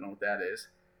Grows. I don't know what that is.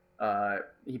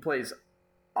 He plays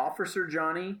Officer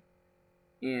Johnny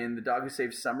in The Dog Who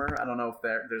Saved Summer. I don't know if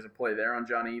there's a play there on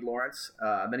Johnny Lawrence.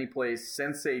 Then he plays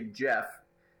Sensei Jeff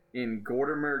in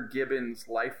Gordimer Gibbon's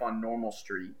Life on Normal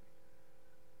Street.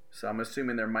 So I'm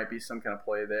assuming there might be some kind of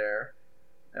play there.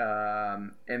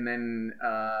 And then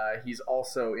he's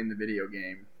also in the video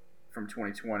game from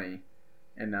 2020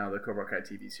 and now the Cobra Kai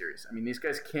TV series. I mean, these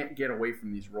guys can't get away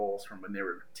from these roles from when they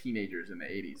were teenagers in the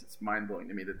 80s. It's mind-blowing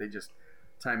to me that they just,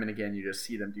 time and again, you just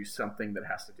see them do something that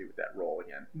has to do with that role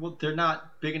again. Well, they're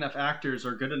not big enough actors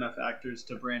or good enough actors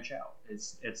to branch out.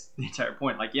 It's the entire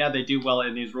point. Like, yeah, they do well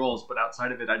in these roles, but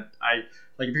outside of it, I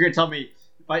like, if you're gonna tell me,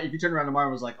 if you turn around tomorrow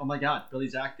and was like, "Oh my God, Billy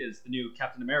Zabka is the new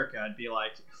Captain America," I'd be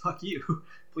like, "Fuck you,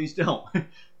 please don't,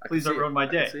 please don't ruin my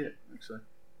day." I can see it, actually.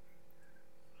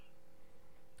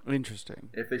 Interesting.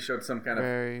 If they showed some kind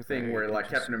of thing where, like,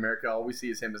 Captain America, all we see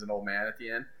is him as an old man at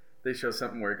the end. They show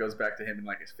something where it goes back to him in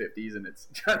like his 50s and it's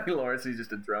Johnny Lawrence and he's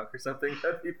just a drunk or something.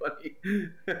 That'd be funny.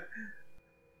 I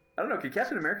don't know. Can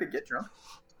Captain America get drunk?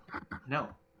 No.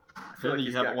 Clearly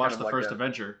you haven't watched the first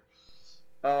Avenger.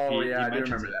 Oh, yeah, I do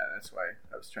remember that. That's why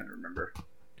I was trying to remember.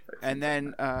 And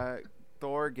then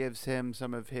Thor gives him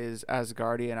some of his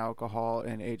Asgardian alcohol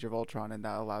in Age of Ultron, and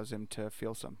that allows him to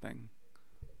feel something.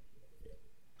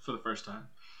 For the first time.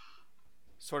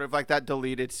 Sort of like that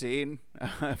deleted scene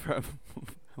from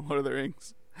Lord of the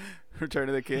Rings, Return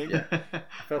of the King. Yeah, I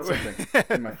felt something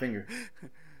in my finger.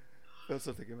 Felt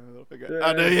something in my little finger.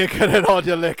 I know you couldn't hold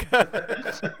your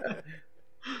liquor.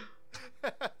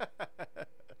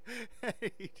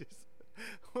 He just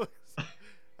looks.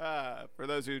 For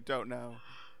those who don't know,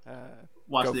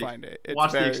 go find it.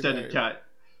 Watch the extended cut.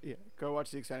 Yeah, go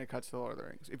watch the extended cuts to Lord of the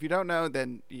Rings. If you don't know,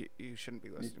 then you shouldn't be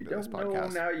listening to this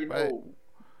podcast. Now you know.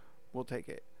 We'll take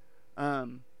it. All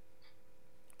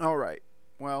right.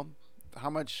 Well, how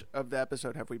much of the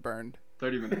episode have we burned?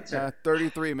 30 minutes.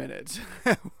 33 minutes.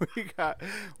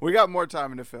 we got more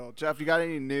time to fill. Jeff, you got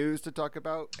any news to talk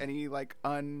about? Any like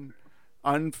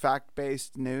unfact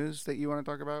based news that you want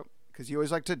to talk about? Because you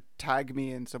always like to tag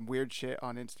me in some weird shit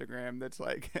on Instagram that's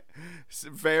like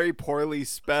very poorly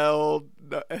spelled,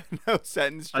 no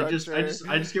sentence structure.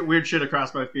 I just get weird shit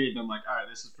across my feed, and I'm like, all right,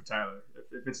 this is for Tyler.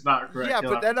 If it's not correct, yeah,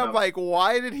 but then I'm like,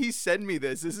 why did he send me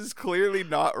this? This is clearly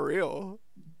not real.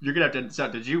 You're gonna have to edit this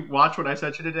out. Did you watch what I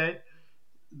sent you today?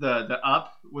 The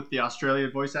Up with the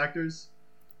Australian voice actors.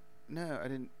 No, I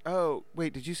didn't. Oh,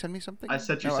 wait, did you send me something? I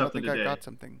sent you something today. I got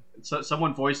something. So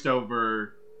someone voiced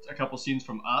over a couple scenes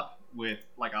from Up with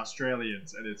like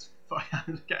Australians, and it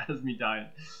has me dying.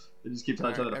 They just keep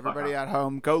telling each other to everybody fuck at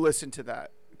home, go listen to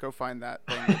that. Go find that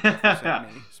thing that you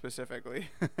sent me specifically.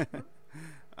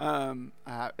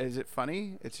 Is it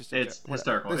funny? It's just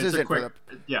hysterical. It's a quick.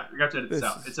 Yeah, you have to edit this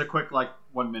out. It's a quick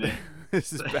 1 minute.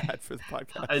 This is bad for the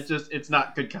podcast. It's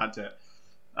not good content.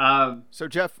 So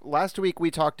Jeff, last week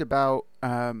we talked about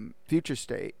Future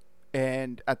State,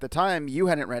 And at the time, you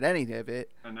hadn't read any of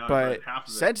it. And now I've But read half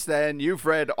of it. since then, you've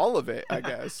read all of it, I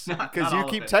guess. Not Because you all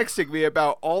of keep it. texting me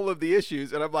about all of the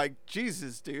issues. And I'm like,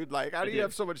 Jesus, dude. Like, how do you do.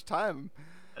 have so much time?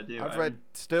 I do. I've read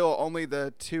still only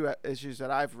the 2 issues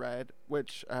that I've read,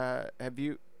 which have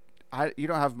you... you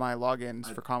don't have my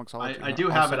logins for Comixology. I do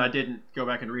have it. I didn't go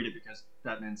back and read it because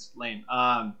Batman's lame.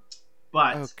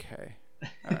 But okay.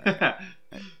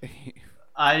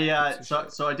 All right.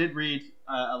 So I did read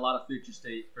a lot of Future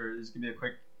State. This is gonna be a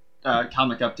quick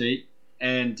comic update,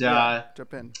 and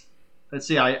jump in. Let's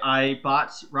see. I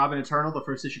bought Robin Eternal, the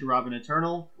first issue to Robin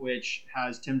Eternal, which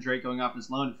has Tim Drake going off his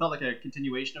loan. It felt like a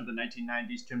continuation of the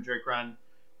 1990s Tim Drake run,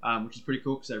 which is pretty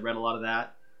cool because I read a lot of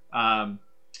that.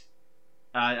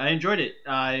 I enjoyed it.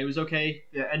 It was okay.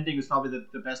 The ending was probably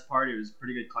the best part. It was a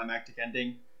pretty good climactic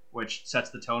ending, which sets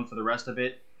the tone for the rest of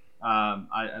it.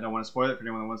 I don't want to spoil it for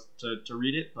anyone that wants to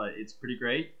read it, but it's pretty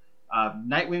great.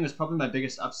 Nightwing was probably my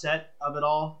biggest upset of it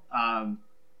all.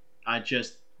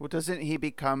 Well, doesn't he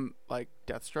become like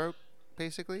Deathstroke,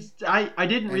 basically? I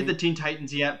didn't read the Teen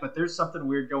Titans yet, but there's something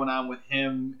weird going on with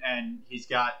him, and he's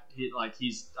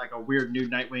like a weird new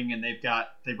Nightwing, and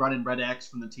they brought in Red X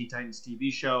from the Teen Titans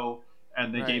TV show,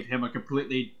 and they gave him a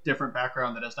completely different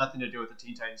background that has nothing to do with the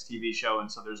Teen Titans TV show,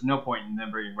 and so there's no point in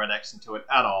them bringing Red X into it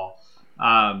at all.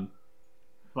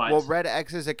 But Red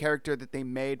X is a character that they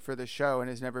made for the show and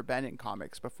has never been in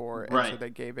comics before, and so they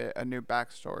gave it a new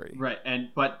backstory. Right,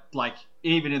 but like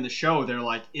even in the show, they're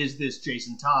like, "Is this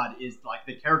Jason Todd?" Is like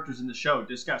the characters in the show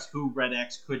discuss who Red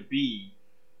X could be,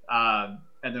 and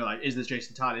they're like, "Is this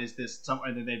Jason Todd? Is this someone?"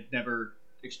 And then they've never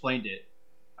explained it.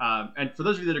 And for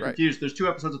those of you that are confused, there's 2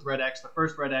 episodes with Red X. The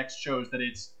first Red X shows that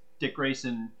it's Dick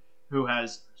Grayson who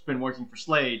has been working for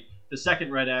Slade. The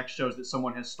second Red X shows that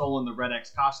someone has stolen the Red X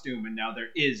costume, and now there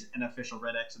is an official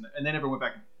Red X, and they never went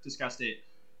back and discussed it.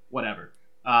 Whatever.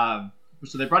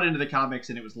 So they brought it into the comics,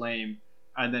 and it was lame.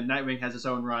 And then Nightwing has its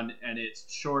own run, and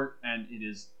it's short, and it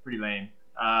is pretty lame.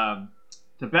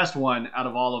 The best one out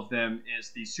of all of them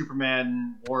is the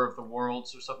Superman War of the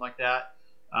Worlds or something like that.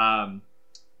 And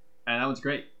that one's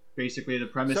great. Basically, the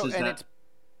premise is that...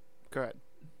 Go ahead.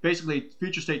 Basically,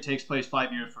 Future State takes place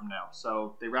 5 years from now.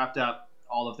 So they wrapped up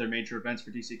all of their major events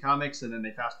for DC Comics, and then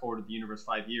they fast forwarded the universe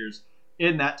 5 years.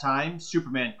 In that time,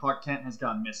 Superman Clark Kent has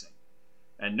gone missing,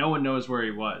 and no one knows where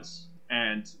he was.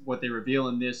 And what they reveal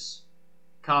in this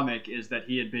comic is that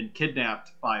he had been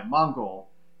kidnapped by Mongol,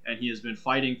 and he has been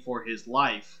fighting for his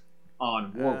life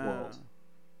on Warworld.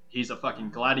 He's a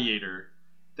fucking gladiator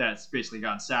that's basically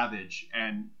gone savage,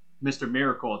 and Mr.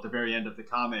 Miracle at the very end of the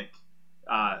comic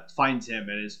finds him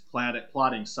and is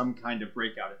plotting some kind of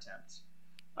breakout attempt.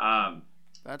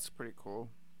 That's pretty cool.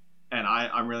 And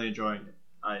I'm really enjoying it.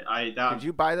 Did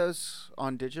you buy those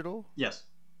on digital? Yes.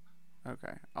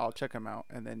 Okay, I'll check them out,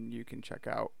 and then you can check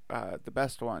out the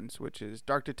best ones, which is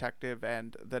Dark Detective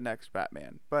and The Next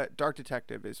Batman. But Dark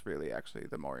Detective is really actually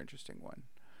the more interesting one.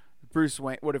 Bruce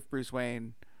Wayne. What if Bruce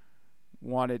Wayne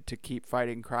wanted to keep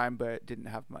fighting crime but didn't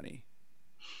have money?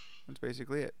 That's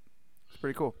basically it. It's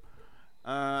pretty cool.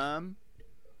 All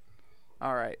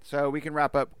right, so we can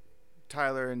wrap up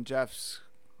Tyler and Jeff's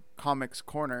Comics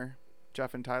Corner.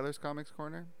 Jeff and Tyler's Comics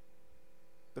Corner.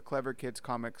 The Clever Kids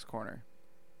Comics Corner.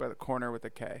 But the corner with a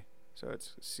K. So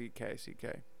it's CK.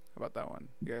 How about that one?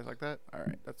 You guys like that? All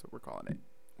right, that's what we're calling it.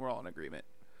 We're all in agreement.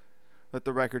 Let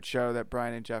the record show that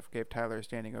Brian and Jeff gave Tyler a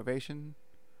standing ovation.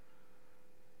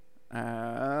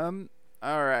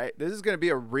 All right, this is going to be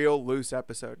a real loose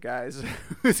episode, guys.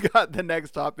 Who's got the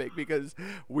next topic? Because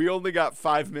we only got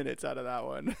 5 minutes out of that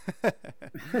one.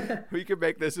 We could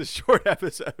make this a short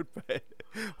episode, but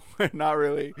we're not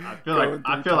really. I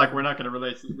feel like we're not going to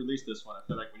release this one. I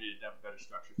feel like we need to have a better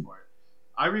structure for it.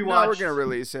 No, we're going to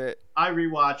release it. I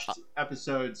rewatched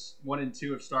episodes 1 and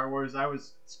 2 of Star Wars.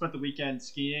 Spent the weekend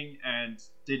skiing and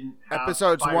didn't have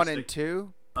episodes 1 and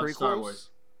 2 prequels. Star Wars.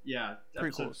 Yeah,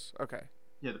 prequels. Okay.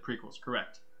 Yeah, the prequels,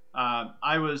 correct.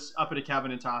 I was up at a cabin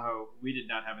in Tahoe. We did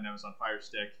not have an Amazon Fire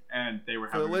Stick, and they were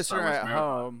having For the a Star listener Wars at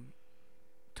marathon. home,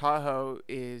 Tahoe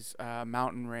is a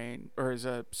mountain range, or is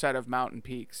a set of mountain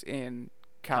peaks in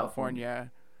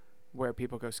California where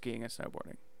people go skiing and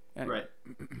snowboarding. Anyway.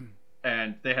 Right.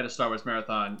 And they had a Star Wars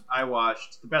marathon. I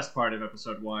watched the best part of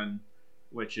episode 1,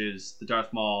 which is the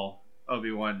Darth Maul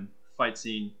Obi-Wan fight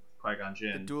scene, Qui-Gon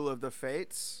Jinn. The Duel of the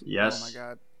Fates? Yes. Oh my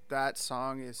god. That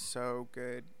song is so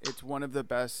good. It's one of the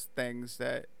best things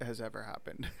that has ever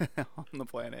happened on the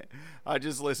planet. I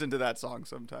just listen to that song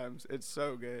sometimes. It's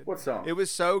so good. What song? It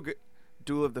was so good.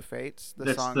 Duel of the Fates.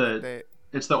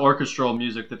 It's the orchestral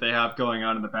music that they have going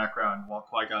on in the background while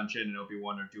Qui-Gon Jinn and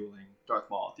Obi-Wan are dueling Darth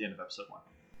Maul at the end of episode 1.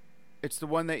 It's the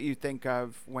one that you think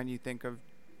of when you think of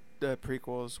the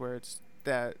prequels where it's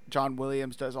that John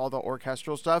Williams does all the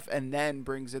orchestral stuff and then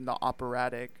brings in the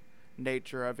operatic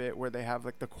nature of it, where they have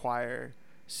like the choir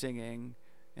singing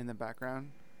in the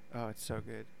background. Oh, it's so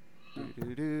good.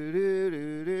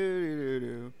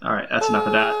 All right, that's enough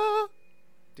of that.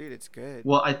 Dude, it's good.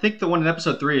 Well, I think the one in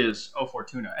episode 3 is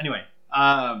Fortuna. Anyway,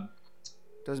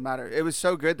 doesn't matter. It was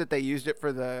so good that they used it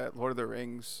for the Lord of the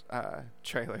Rings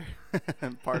trailer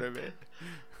and part of it.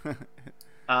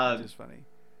 Just funny.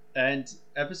 And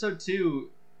episode 2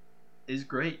 is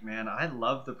great, man. I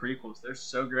love the prequels. They're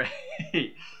so great.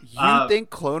 You think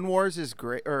Clone Wars is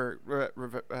great, or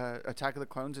Attack of the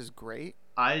Clones is great?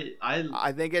 I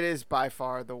think it is by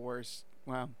far the worst.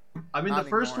 Well, I mean, the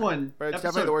first one, but it's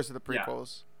definitely the worst of the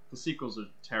prequels. Yeah, the sequels are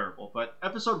terrible, but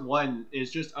episode 1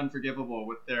 is just unforgivable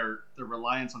with their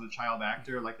reliance on a child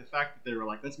actor. Like the fact that they were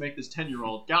like, let's make this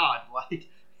 10-year-old God. Like,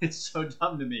 it's so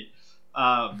dumb to me.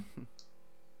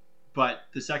 But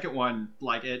the second one,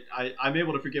 like I'm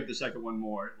able to forgive the second one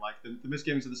more. Like the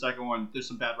misgivings of the second one, there's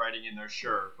some bad writing in there,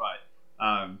 sure, but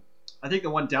I think the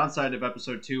one downside of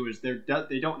episode 2 is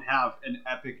they don't have an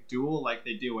epic duel like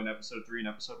they do in episode 3 and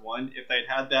episode 1. If they'd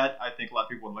had that, I think a lot of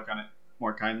people would look on it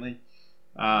more kindly.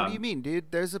 What do you mean,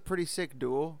 dude? There's a pretty sick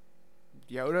duel.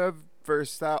 Yoda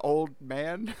versus that old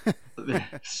man. There's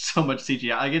so much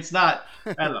CGI. Like, it's not.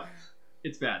 I don't know.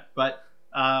 It's bad, but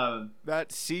that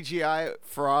CGI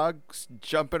frogs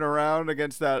jumping around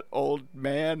against that old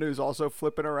man who's also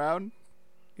flipping around.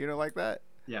 You know, like that.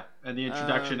 Yeah, and the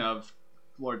introduction of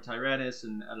Lord Tyrannus,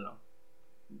 and I don't know.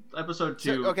 Episode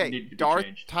 2. Okay, Darth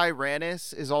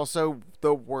Tyrannus is also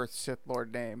the worst Sith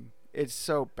Lord name. It's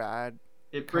so bad.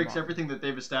 It breaks everything that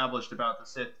they've established about the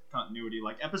Sith continuity.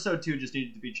 Like, episode 2 just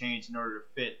needed to be changed in order to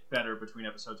fit better between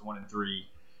episodes 1 and 3.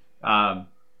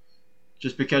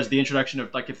 Just because the introduction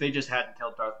of, like, if they just hadn't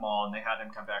killed Darth Maul and they had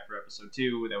him come back for episode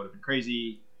 2, that would have been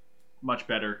crazy. Much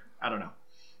better. I don't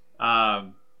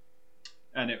know.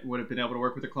 And it would have been able to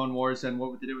work with the Clone Wars and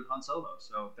what would they do with Han Solo.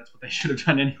 So that's what they should have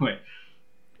done anyway.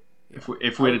 Yeah.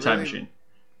 If we had a time machine.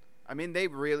 I mean,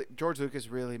 George Lucas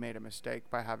really made a mistake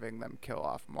by having them kill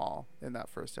off Maul in that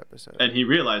first episode. And he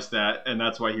realized that, and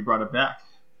that's why he brought it back.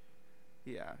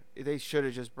 Yeah, they should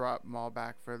have just brought Maul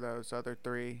back for those other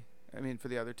 3. I mean, for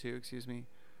the other 2, excuse me.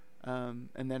 And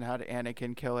then had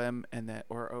Anakin kill him, and then,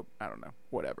 I don't know,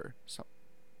 whatever.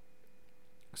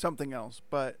 Something else.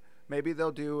 But maybe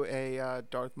they'll do a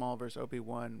Darth Maul versus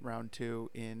Obi-Wan round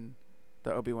 2 in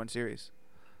the Obi-Wan series.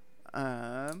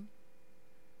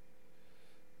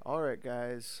 All right,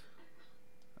 guys.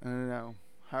 I don't know.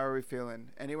 How are we feeling?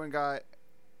 Anyone got...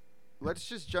 Let's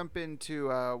just jump into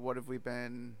what have we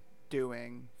been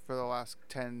doing for the last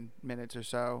 10 minutes or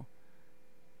so.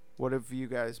 What have you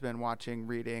guys been watching,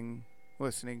 reading,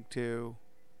 listening to,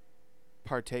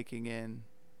 partaking in?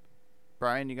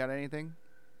 Brian, you got anything?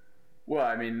 Well,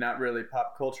 I mean, not really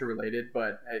pop culture related,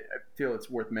 but I feel it's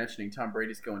worth mentioning Tom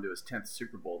Brady's going to his 10th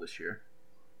Super Bowl this year.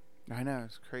 I know,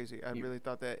 it's crazy. I really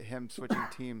thought that him switching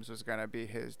teams was going to be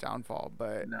his downfall,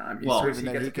 but no, I mean, he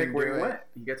got to pick where he went.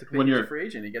 He got to pick as a free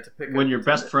agent. He got to pick when your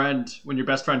best friend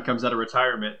comes out of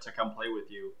retirement to come play with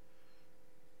you.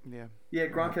 Yeah,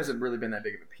 Gronk hasn't really been that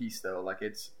big of a piece though. Like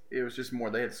it was just more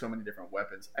they had so many different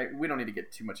weapons. We don't need to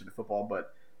get too much into football,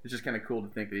 but it's just kind of cool to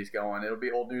think that he's going. It'll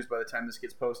be old news by the time this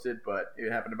gets posted, but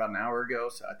it happened about an hour ago,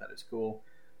 so I thought it was cool.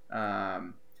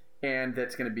 And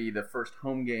that's going to be the first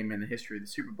home game in the history of the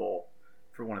Super Bowl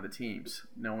for one of the teams.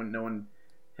 No one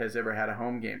has ever had a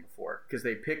home game before because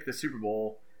they pick the Super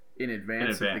Bowl in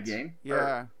advance of the game.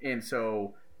 Yeah, and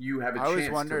so you have a chance. I always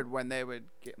wondered when they would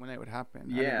happen.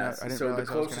 Yeah, so the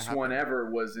closest one ever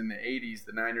was in the 80s.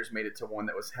 The Niners made it to one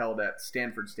that was held at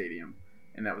Stanford Stadium,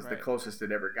 and that was the closest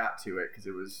it ever got to it because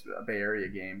it was a Bay Area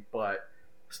game, but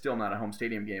still not a home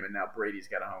stadium game. And now Brady's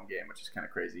got a home game, which is kind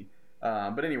of crazy.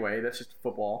 But anyway, that's just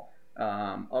football.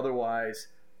 Otherwise,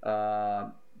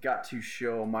 got to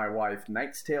show my wife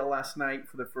Knight's Tale last night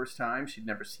for the first time. She'd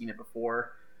never seen it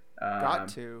before.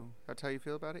 That's how you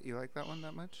feel about it? You like that one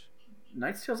that much?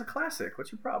 Knight's Tale's a classic.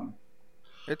 What's your problem?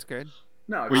 It's good.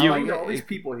 No, explain to all these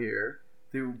people here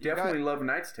who definitely love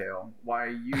Knight's Tale why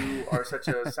you are such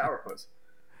a sourpuss.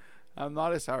 I'm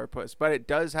not a sourpuss, but it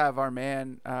does have our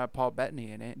man Paul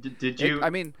Bettany in it. Did you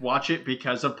watch it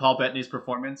because of Paul Bettany's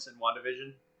performance in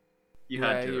WandaVision? You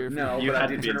had to. No, but I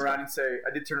did turn around and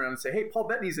say, "Hey, Paul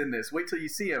Bettany's in this. Wait till you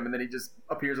see him." And then he just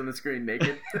appears on the screen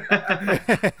naked.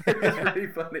 It's really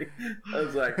funny. I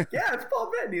was like, "Yeah, it's Paul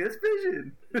Bettany. That's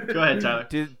Vision." Go ahead, Tyler.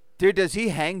 Dude, does he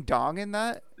hang dong in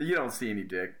that? You don't see any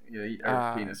dick,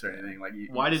 or penis or anything. Like,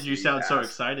 why did you sound so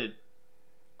excited?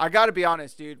 I gotta be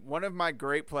honest, dude. One of my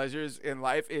great pleasures in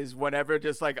life is whenever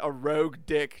just like a rogue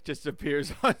dick just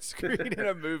appears on screen in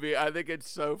a movie. I think it's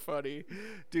so funny,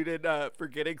 dude. In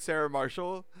Forgetting Sarah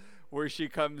Marshall, where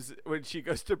when she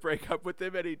goes to break up with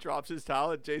him and he drops his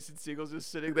towel and Jason Segel's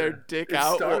just sitting there, dick It's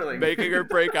out, startling. making her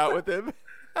break out with him.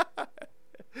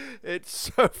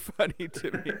 It's so funny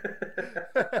to me.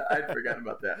 I'd forgotten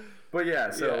about that. But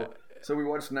yeah, so we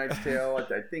watched Knight's Tale.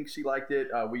 I think she liked it.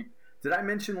 Did I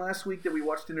mention last week that we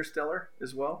watched Interstellar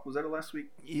as well? Was that last week?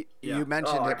 You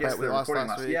mentioned it, but we lost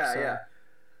last week. Yeah, so. yeah.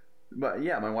 But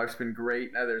yeah, my wife's been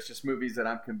great. There's just movies that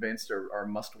I'm convinced are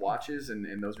must watches, and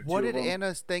those are two What of did them.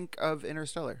 Anna think of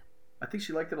Interstellar? I think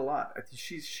she liked it a lot. I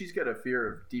think she's got a fear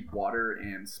of deep water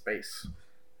and space.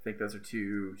 I think those are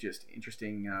two just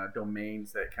interesting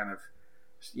domains that kind of,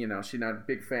 she's not a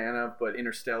big fan of. But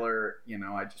Interstellar,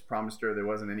 I just promised her there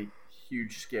wasn't any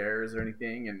huge scares or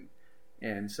anything,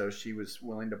 and so she was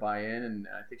willing to buy in, and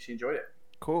I think she enjoyed it.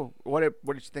 Cool. What did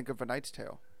you think of A Knight's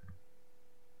Tale?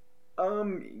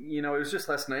 It was just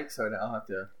last night, so I'll have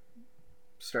to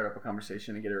start up a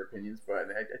conversation and get her opinions. But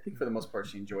I think for the most part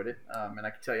she enjoyed it, and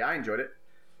I can tell you I enjoyed it,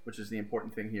 which is the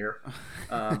important thing here.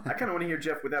 I kind of want to hear,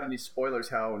 Jeff, without any spoilers,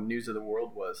 how News of the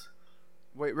World was.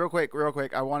 Wait, real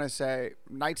quick. I want to say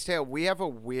Knight's Tale. We have a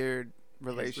weird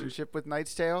relationship with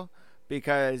Knight's Tale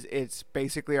because it's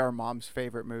basically our mom's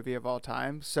favorite movie of all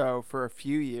time. So for a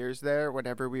few years there,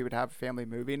 whenever we would have a family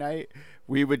movie night,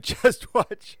 we would just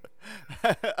watch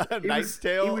Knight's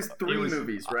Tale. It was three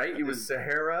movies, right? It was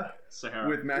Sahara.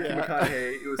 with Matthew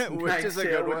McConaughey. It was Knight's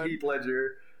Tale with Heath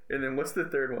Ledger. And then what's the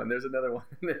third one? There's another one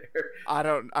in there. I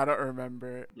don't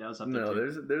remember. Yeah, it was up there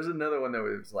too. there's another one that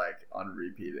was like on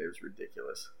repeat. It was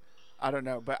ridiculous. I don't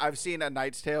know, but I've seen A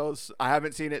Knight's Tales. I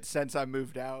haven't seen it since I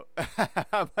moved out.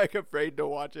 I'm like afraid to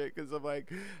watch it because I'm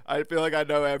like, I feel like I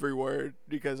know every word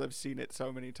because I've seen it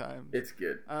so many times. It's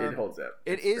good. It holds up.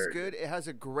 It is good. It has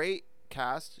a great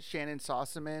cast. Shannon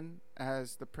Sossamon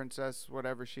as the princess,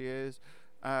 whatever she is.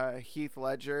 Heath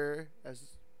Ledger as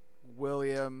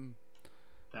William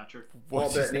Thatcher.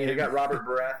 Paul Bettany. You got Robert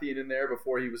Baratheon in there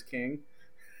before he was king.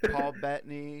 Paul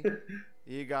Bettany.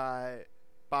 You got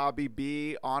Bobby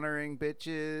B honoring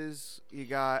bitches. You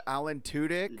got Alan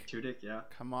Tudyk. Tudyk, yeah.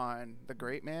 Come on, the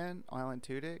great man, Alan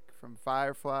Tudyk from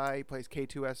Firefly. He plays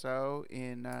K2SO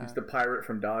in. He's the pirate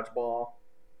from Dodgeball.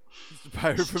 He's the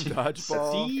pirate from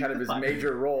Dodgeball. Kind of his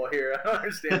major role here. I don't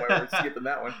understand why we're skipping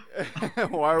that one.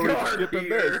 Why are we skipping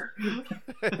this?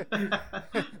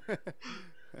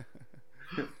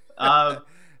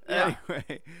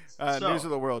 Anyway, News of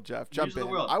the World, Jeff. Jump in.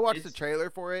 I watched the trailer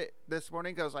for it this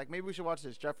morning. I was like, maybe we should watch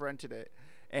this. Jeff rented it.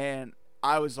 And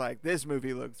I was like, this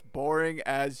movie looks boring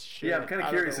as shit. Yeah, I'm kind of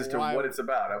curious as to what it's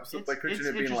about. I was like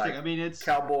picturing it being like it's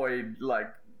cowboy,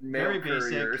 like mail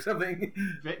courier or something.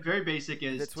 Very basic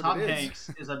is Tom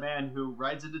Hanks is a man who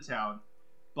rides into town,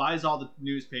 buys all the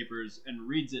newspapers, and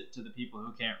reads it to the people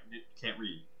who can't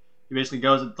read. He basically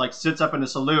goes and sits up in a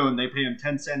saloon. They pay him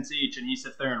 10 cents each, and he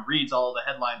sits there and reads all the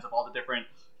headlines of all the different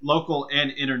local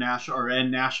and international and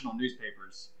national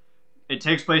newspapers. It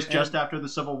takes place just after the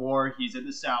Civil War. He's in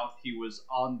the South. He was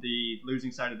on the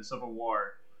losing side of the Civil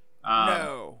War.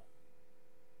 No,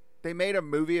 they made a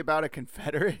movie about a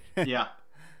Confederate. Yeah,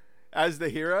 as the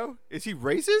hero. Is he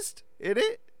racist in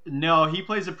it? No, he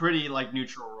plays a pretty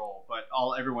neutral role, but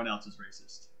everyone else is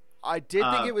racist. I did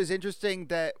think it was interesting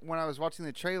that when I was watching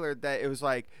the trailer that it was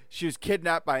like she was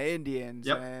kidnapped by Indians,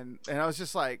 and I was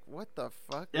just like, what the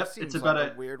fuck? Yep, This seems it's about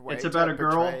a weird way. It's about to a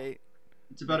girl. portray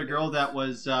It's about a girl that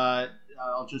was,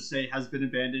 I'll just say, has been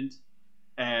abandoned,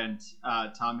 and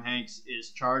Tom Hanks is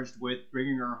charged with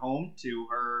bringing her home to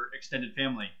her extended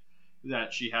family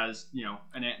that she has,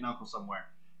 an aunt and uncle somewhere,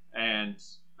 and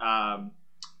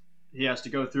he has to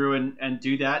go through and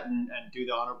do that and do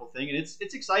the honorable thing, and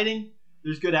it's exciting.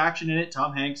 There's good action in it.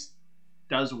 Tom Hanks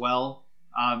does well.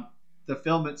 The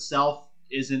film itself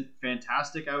isn't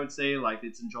fantastic, I would say.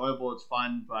 It's enjoyable, it's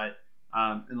fun, but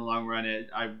in the long run,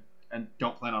 I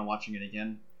don't plan on watching it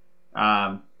again.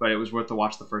 But it was worth the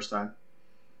watch the first time.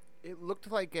 It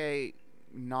looked like a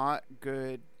not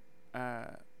good.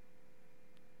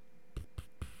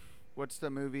 What's the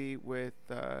movie with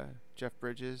Jeff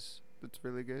Bridges that's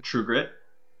really good? True Grit.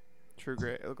 True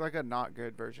Grit. It looked like a not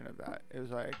good version of that. It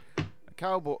was like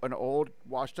an old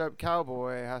washed-up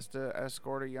cowboy has to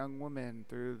escort a young woman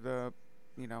through the,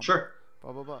 sure,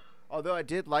 blah blah blah. Although I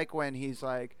did like when he's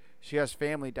like, she has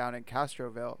family down in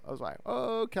Castroville. I was like,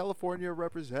 oh, California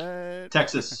represent.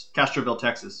 Texas, Castroville,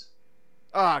 Texas.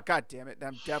 Ah, oh, god damn it!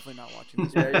 I'm definitely not watching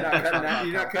this. Yeah,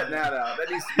 you're not cutting that out.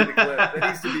 That needs to be the clip. That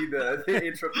needs to be the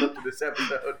intro clip to this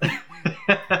episode.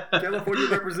 California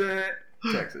represent.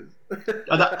 Texas.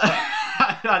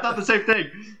 I thought the same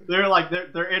thing.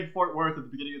 They're in Fort Worth at the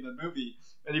beginning of the movie,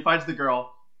 and he finds the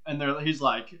girl, and he's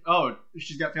like, "Oh,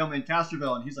 she's got family in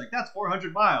Castroville," and he's like, "That's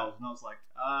 400 miles," and I was like,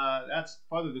 "That's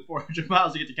farther than 400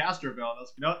 miles to get to Castroville." And I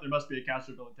was like, "No, there must be a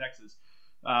Castroville in Texas."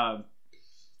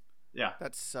 Yeah,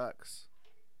 that sucks.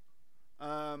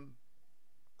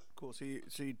 Cool. So you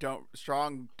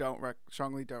strongly don't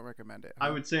recommend it. Huh?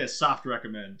 I would say a soft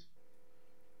recommend.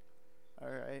 All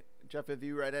right, Jeff. Have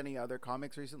you read any other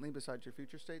comics recently besides your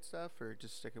Future State stuff, or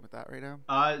just sticking with that right now?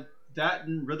 That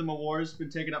and Rhythm of War has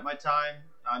been taking up my time.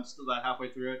 I'm still about halfway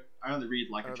through it. I only read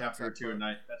like a chapter or two a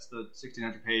night. That's the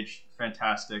 1,600-page,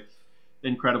 fantastic,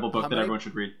 incredible book that everyone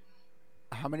should read.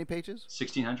 How many pages?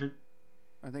 1,600.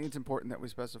 I think it's important that we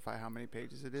specify how many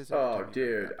pages it is. Oh,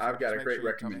 dude, I've got a great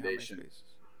recommendation.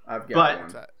 I've got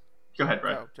one. Go ahead,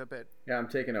 Brad. Go, jump in. Yeah, I'm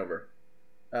taking over.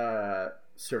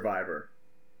 Survivor.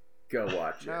 Go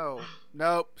watch it.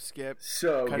 Nope, skip.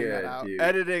 So Cutting good, that out. dude.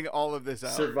 Editing all of this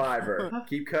out. Survivor.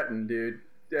 Keep cutting, dude.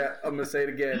 Yeah, I'm gonna say it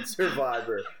again.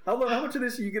 Survivor. How much of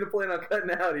this are you gonna plan on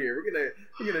cutting out here? We're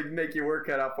gonna make your work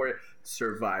cut out for you.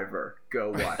 Survivor.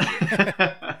 Go watch it.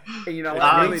 And you know,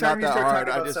 anytime you start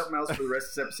talking about something else for the rest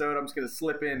of this episode, I'm just gonna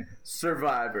slip in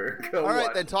Survivor. Go watch it. All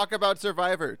right, then talk about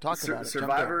Survivor. Talk about it.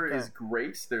 Survivor is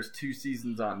great. There's 2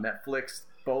 seasons on Netflix,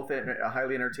 both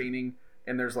highly entertaining.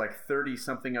 And there's like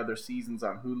 30-something other seasons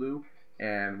on Hulu,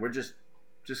 and we're just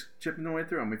chipping our way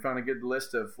through them. We found a good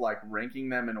list of like ranking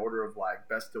them in order of like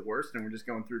best to worst, and we're just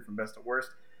going through from best to worst.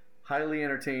 Highly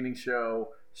entertaining show,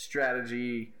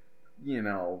 strategy,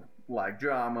 like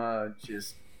drama,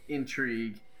 just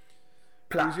intrigue.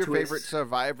 Who's your favorite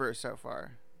Survivor so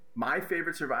far? My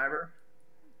favorite Survivor?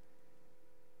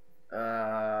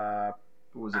 Was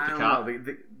it I the don't cop? know.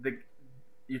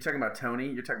 You're talking about Tony?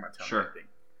 You're talking about Tony, sure. I think.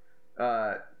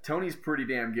 Tony's pretty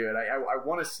damn good. I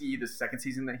want to see the second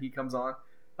season that he comes on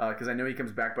because I know he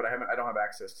comes back, but I don't have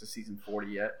access to season 40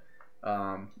 yet.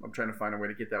 I'm trying to find a way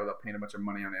to get that without paying a bunch of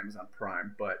money on Amazon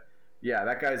Prime. But yeah,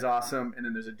 that guy's awesome. And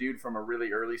then there's a dude from a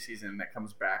really early season that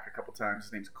comes back a couple times.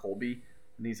 His name's Colby,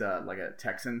 and he's like a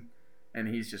Texan, and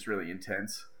he's just really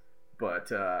intense. But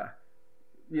yeah,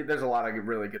 there's a lot of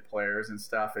really good players and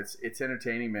stuff. It's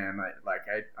entertaining, man.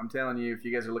 I'm telling you, if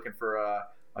you guys are looking for a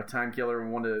time killer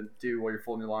and want to do while you're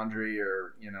folding your laundry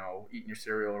or eating your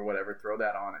cereal or whatever, throw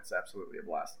that on. It's absolutely a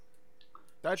blast.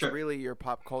 That's really your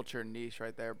pop culture niche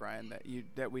right there, Brian,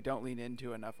 that we don't lean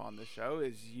into enough on the show.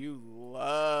 Is you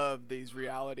love these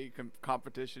reality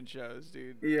competition shows,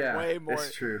 dude. Yeah, way more.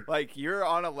 That's true. Like, you're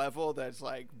on a level that's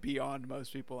like beyond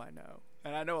most people I know,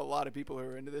 and I know a lot of people who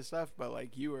are into this stuff, but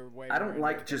like you are way. I don't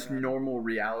like just normal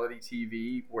reality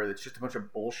TV where it's just a bunch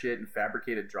of bullshit and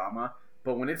fabricated drama.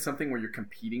 But when it's something where you're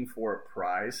competing for a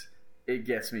prize, it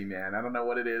gets me, man. I don't know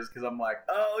what it is because I'm like,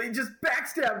 oh, he just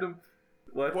backstabbed him.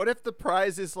 What if the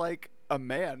prize is like a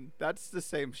man? That's the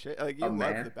same shit. Like, you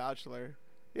love The Bachelor.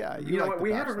 Yeah, you know what?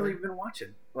 We haven't really been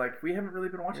watching.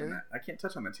 That. I can't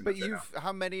touch on that too much. But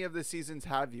how many of the seasons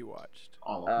have you watched?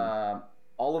 All of them.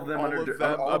 All of them up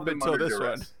until this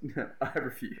duress. One. I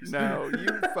refuse. No, you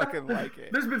fucking like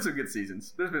it. There's been some good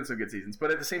seasons. But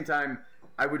at the same time,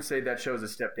 I would say that show's a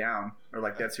step down, or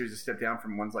like that series is a step down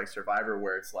from ones like Survivor,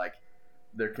 where it's like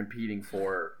they're competing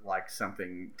for like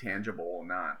something tangible,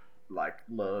 not like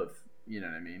love. You know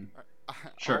what I mean?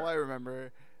 Sure. All I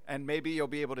remember, and maybe you'll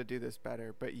be able to do this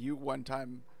better, but you one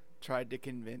time tried to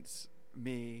convince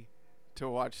me to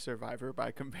watch Survivor by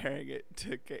comparing it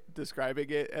to describing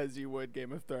it as you would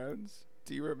Game of Thrones.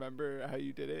 Do you remember how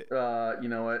you did it? You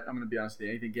know what? I'm going to be honest with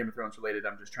you. Anything Game of Thrones related,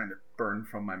 I'm just trying to burn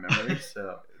from my memory.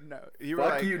 So no, you were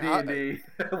fuck like, you, D&D.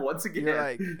 Once again. You're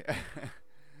like,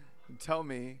 tell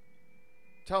me,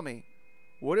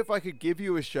 what if I could give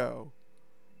you a show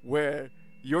where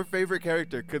your favorite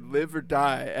character could live or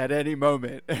die at any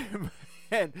moment,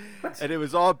 and it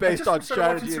was all based on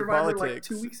strategy and politics?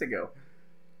 Like 2 weeks ago.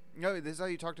 No, this is how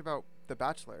you talked about The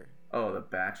Bachelor. Oh, The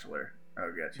Bachelor. Oh,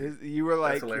 gotcha. You were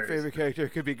like, your favorite character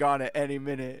could be gone at any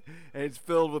minute, and it's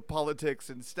filled with politics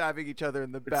and stabbing each other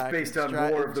in the back. It's based on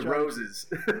War of the Roses.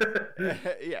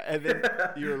 Yeah, and then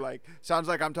you were like, sounds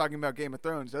like I'm talking about Game of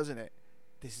Thrones, doesn't it?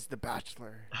 This is The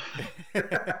Bachelor.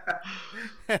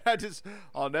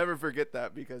 I'll never forget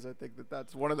that because I think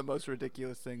that's one of the most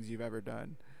ridiculous things you've ever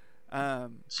done.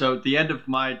 So at the end of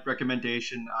my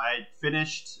recommendation, I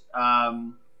finished...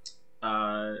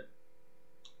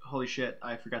 holy shit,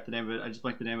 I forgot the name of it. I just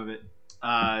blanked the name of it.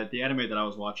 The anime that I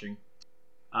was watching.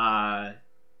 JoJo's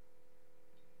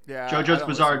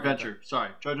Bizarre Adventure.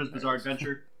 Sorry, JoJo's Bizarre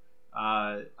Adventure.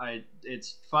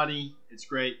 It's funny. It's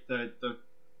great. The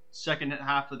second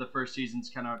half of the first season's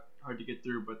kind of hard to get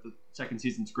through, but the second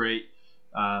season's great.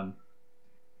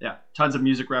 Yeah, tons of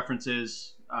music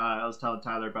references. I was telling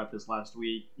Tyler about this last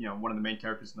week. One of the main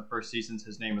characters in the first seasons,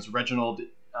 his name is Reginald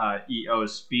E.O.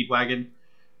 Speedwagon.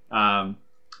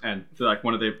 And like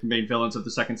one of the main villains of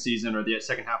the second season, or the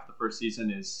second half of the first season,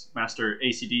 is Master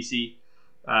AC/DC.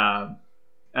 I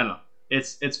don't know.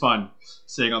 It's fun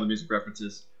seeing all the music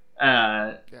references.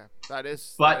 Yeah, that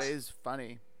is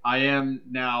funny. I am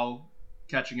now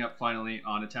catching up finally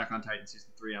on Attack on Titan season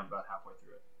 3. I'm about halfway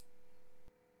through it.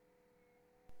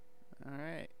 All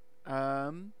right. I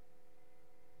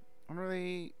don't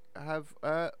really have.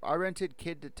 I rented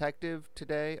Kid Detective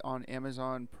today on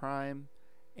Amazon Prime,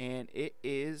 and it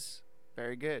is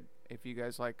very good. If you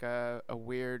guys like a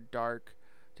weird, dark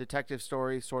detective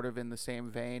story, sort of in the same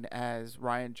vein as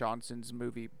Rian Johnson's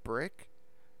movie Brick,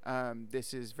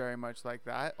 this is very much like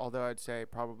that. Although I'd say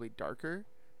probably darker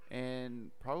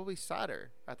and probably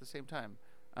sadder at the same time.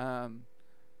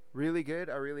 Really good.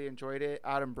 I really enjoyed it.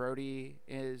 Adam Brody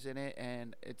is in it,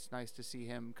 and it's nice to see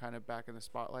him kind of back in the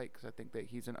spotlight because I think that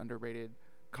he's an underrated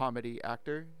comedy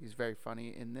actor. He's very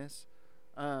funny in this.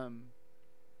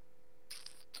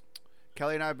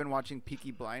 Kelly and I have been watching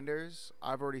Peaky Blinders.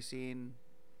 I've already seen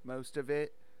most of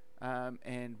it,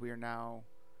 and we are now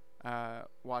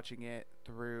watching it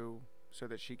through so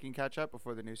that she can catch up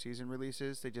before the new season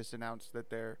releases. They just announced that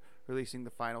they're releasing the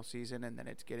final season, and then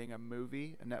it's getting a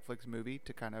Netflix movie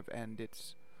to kind of end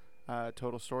its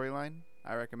total storyline.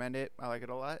 I recommend it. I like it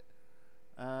a lot.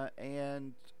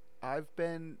 And I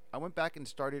went back and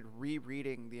started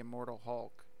rereading The Immortal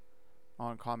Hulk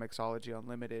on Comixology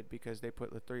Unlimited because they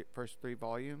put the first three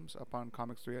volumes up on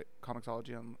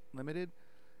Comixology Unlimited,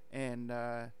 and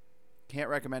can't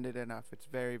recommend it enough. It's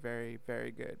very, very,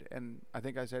 very good. And I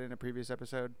think I said in a previous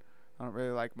episode, I don't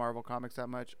really like Marvel comics that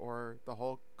much or the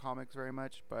Hulk comics very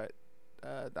much, but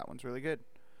that one's really good.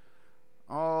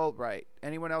 All right.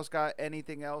 Anyone else got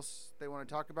anything else they want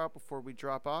to talk about before we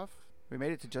drop off? We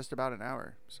made it to just about an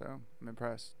hour, so I'm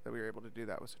impressed that we were able to do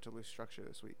that with such a loose structure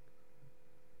this week.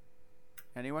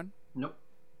 Anyone? Nope.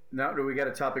 No, do we got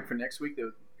a topic for next week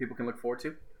that people can look forward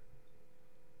to?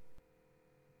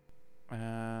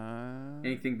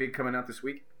 Anything big coming out this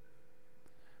week?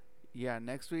 Yeah,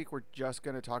 next week we're just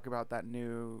going to talk about that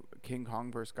new King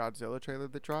Kong vs. Godzilla trailer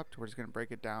that dropped. We're just going to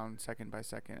break it down second by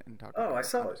second and talk about it. I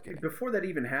saw it. Before that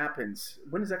even happens,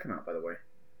 when does that come out, by the way?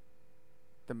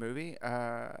 The movie?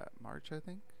 March, I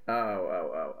think.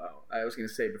 Oh. I was going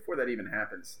to say, before that even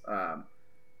happens,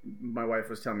 my wife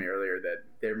was telling me earlier that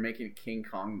they're making King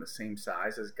Kong the same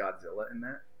size as Godzilla in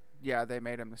that. Yeah, they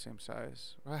made him the same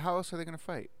size. Well, how else are they going to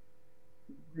fight?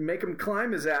 Make him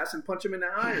climb his ass and punch him in the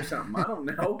eye or something. I don't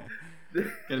know.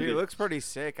 Dude, it looks pretty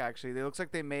sick, actually. It looks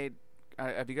like they made...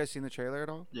 have you guys seen the trailer at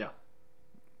all? Yeah.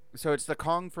 So it's the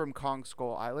Kong from Kong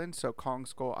Skull Island. So Kong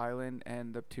Skull Island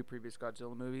and the two previous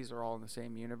Godzilla movies are all in the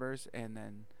same universe, and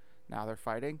then now they're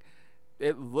fighting.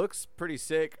 It looks pretty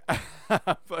sick.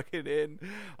 Fucking in.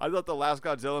 I thought the last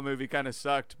Godzilla movie kind of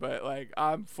sucked, but like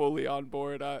I'm fully on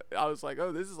board. I was like,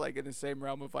 oh, this is like in the same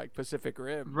realm of like Pacific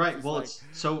Rim. Right. Well, like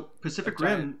Pacific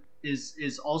Rim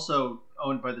is also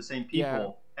owned by the same people, yeah.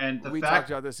 And we talked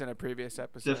about this in a previous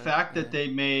episode. The fact that they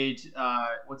made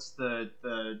what's the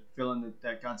villain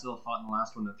that Godzilla fought in the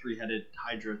last one, the three-headed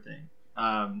Hydra thing?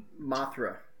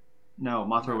 Mothra. No,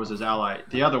 Mothra was his ally.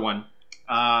 The other one.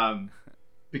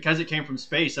 Because it came from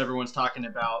space, everyone's talking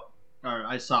about, or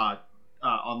I saw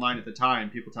online at the time,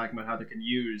 people talking about how they can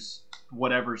use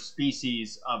whatever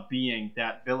species of being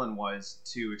that villain was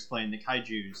to explain the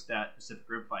kaijus that Pacific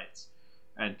Rim fights,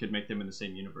 and could make them in the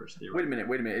same universe. Wait a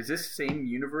minute. Is this same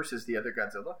universe as the other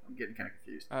Godzilla? I'm getting kind of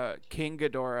confused. King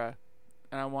Ghidorah,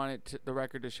 and I wanted the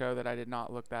record to show that I did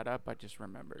not look that up. I just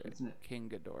remembered it. King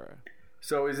Ghidorah.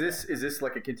 So is this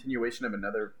like a continuation of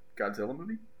another Godzilla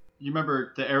movie? You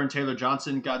remember the Aaron Taylor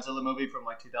Johnson Godzilla movie from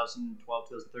like 2012,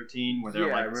 2013, where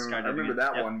they're I remember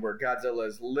that one where Godzilla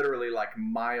is literally like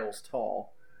miles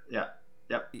tall. Yeah.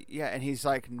 Yep. Yeah, and he's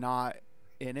like not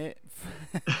in it.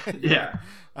 Yeah.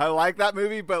 I like that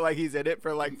movie, but like he's in it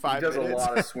for like 5 minutes. He does a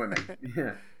lot of swimming.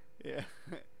 Yeah. Yeah.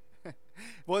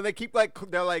 Well, they keep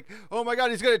they're like, oh my God,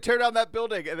 he's going to tear down that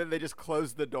building. And then they just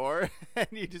close the door and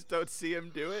you just don't see him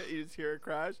do it. You just hear it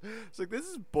crash. It's like, this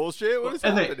is bullshit. What is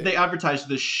happening? And they advertised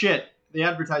the shit. They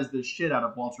advertised the shit out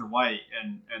of Walter White.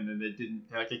 And then they didn't,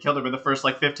 they killed him in the first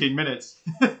like 15 minutes.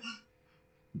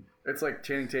 It's like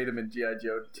Channing Tatum and G.I.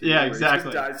 Joe 2. Yeah, exactly.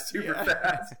 He dies super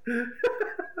fast.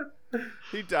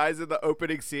 He dies in the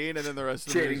opening scene, and then the rest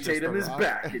of the movie Tatum is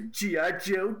back in G.I.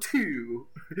 Joe 2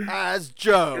 as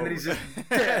Joe, and then he's just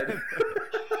dead.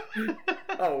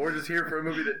 Oh, we're just here for a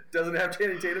movie that doesn't have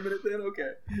Channing Tatum in it. Then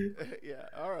okay. Yeah.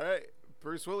 All right.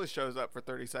 Bruce Willis shows up for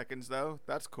 30 seconds, though.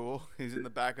 That's cool. He's in the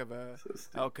back of a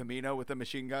El Camino with a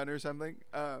machine gun or something.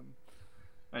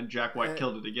 And Jack White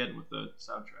killed it again with the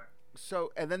soundtrack.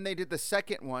 So, and then they did the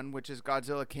second one, which is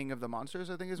Godzilla King of the Monsters,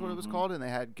 I think is what it was called. And they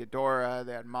had Ghidorah,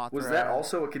 they had Mothra. Was that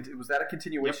also was that a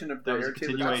continuation of the that was a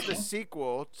continuation. That's the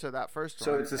sequel to that first one.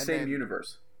 So it's the same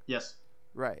universe. Yes.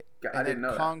 Right. I didn't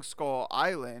know Kong Skull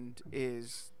Island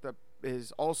is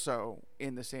also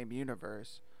in the same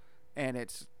universe, and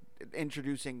it's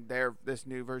introducing this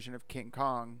new version of King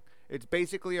Kong. It's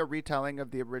basically a retelling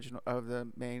of the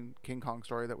main King Kong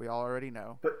story that we all already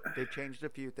know. But they've changed a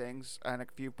few things and a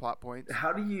few plot points.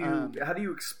 How do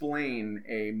you explain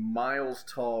a miles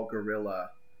tall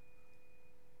gorilla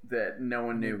that no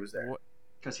one knew was there?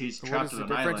 Because he's trapped on an island. What is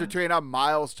the difference between a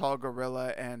miles tall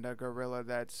gorilla and a gorilla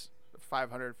that's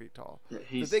 500 feet tall?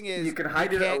 The thing is, you can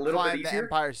hide it a little bit easier. The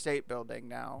Empire State Building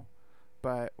now.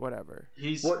 But whatever.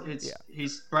 He's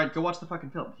Brian, go watch the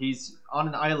fucking film. He's on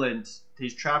an island.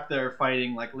 He's trapped there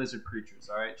fighting like lizard creatures.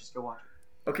 All right, just go watch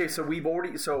it. Okay, so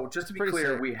just to be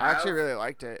clear, sick. we have. I actually really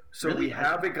liked it. So really? We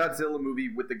have a Godzilla movie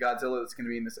with the Godzilla that's going to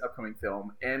be in this upcoming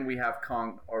film, and we have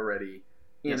Kong already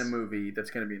in a movie that's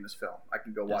going to be in this film. I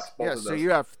can go watch both of those. So you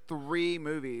have 3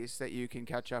 movies that you can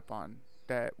catch up on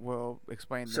that will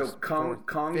explain this. So Kong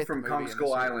from Kong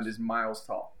Skull Island is miles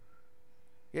tall.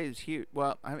 Yeah, he's huge.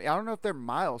 Well, I mean, I don't know if they're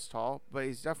miles tall, but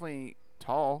he's definitely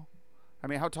tall. I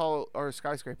mean, how tall are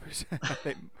skyscrapers?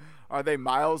 Are they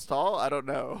miles tall? I don't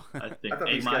know. I think thought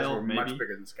these guys were much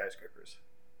bigger than skyscrapers.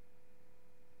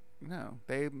 No,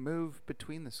 they move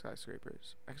between the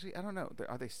skyscrapers. Actually, I don't know.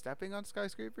 Are they stepping on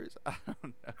skyscrapers? I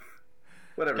don't know.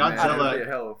 Whatever, Godzilla, man. It'll be a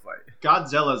hell of a fight.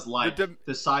 Godzilla's like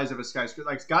the size of a skyscraper.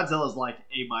 Like Godzilla's like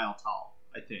a mile tall,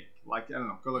 I think. Like, I don't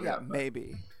know. Go look it up. Yeah,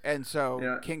 maybe. And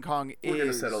so King Kong we're going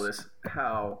to settle this.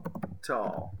 How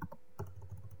tall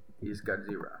is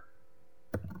Godzilla?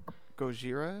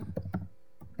 Gojira?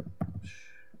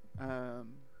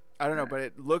 I don't know, but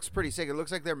it looks pretty sick. It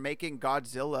looks like they're making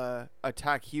Godzilla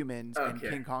attack humans, and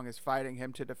King Kong is fighting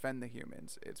him to defend the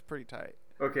humans. It's pretty tight.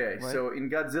 Okay, so in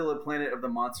Godzilla Planet of the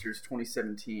Monsters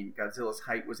 2017, Godzilla's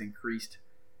height was increased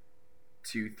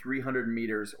to 300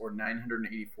 meters or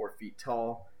 984 feet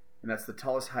tall, and that's the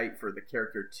tallest height for the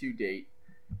character to date.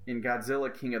 In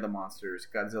Godzilla King of the Monsters,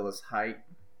 Godzilla's height,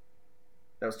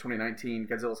 that was 2019,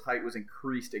 Godzilla's height was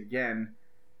increased again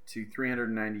to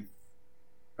 390.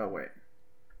 Oh, wait.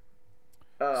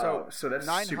 So that's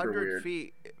 900 super weird.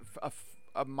 feet,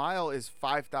 a mile is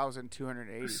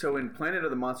 5,280. So in Planet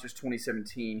of the Monsters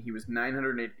 2017, he was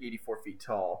 984 feet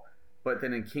tall, but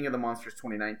then in King of the Monsters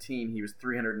 2019, he was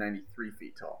 393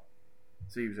 feet tall.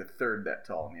 So he was a third that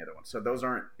tall in the other one. So those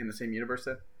aren't in the same universe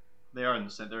then? They are in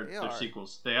the same. They're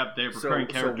sequels. They have recurring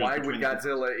characters. So why would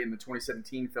Godzilla in the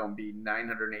 2017 film be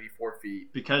 984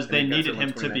 feet? Because they needed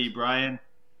him to be, Brian.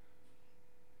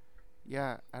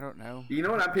 Yeah, I don't know. You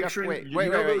know what I'm picturing? Wait.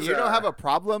 You don't have a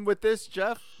problem with this,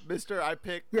 Jeff? Mister, I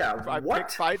pick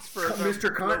fights for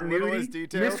Mr. Continuity.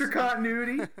 Mr.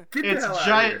 Continuity. Get the hell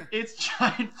out of here. It's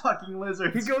giant fucking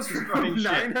lizards. He goes from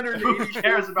 984 Who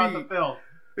cares about the film?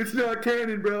 It's not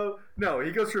canon, bro. No,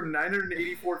 he goes from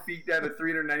 984 feet down to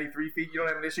 393 feet. You don't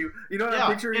have an issue. You know what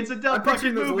I'm picturing? It's a dumb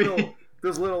fucking movie.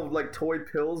 Those little like toy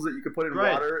pills that you could put in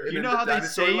water. And you know how they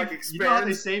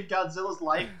saved Godzilla's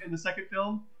life in the second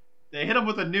film? They hit him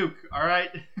with a nuke. All right.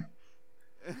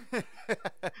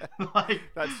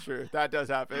 That's true. That does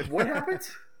happen. What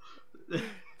happens?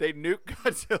 They nuke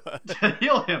Godzilla to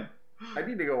heal him. I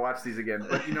need to go watch these again.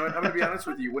 But you know what? I'm gonna be honest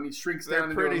with you. When he shrinks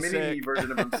down into a mini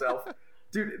version of himself.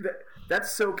 Dude,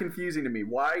 that's so confusing to me.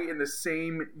 Why in the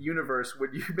same universe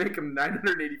would you make him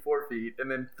 984 feet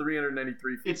and then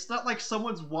 393 feet? It's not like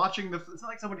someone's watching it's not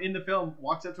like someone in the film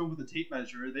walks up to him with a tape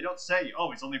measure. They don't say,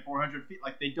 "Oh, he's only 400 feet."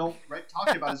 Like they don't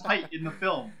talk about his height in the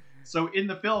film. So in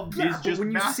the film, he's just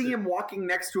when massive. You see him walking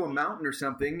next to a mountain or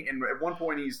something, and at one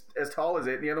point he's as tall as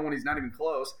it, and the other one he's not even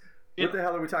close. What the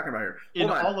hell are we talking about here? In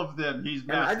all of them, he's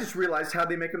massive. And I just realized how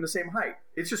they make him the same height.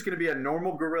 It's just going to be a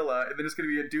normal gorilla, and then it's going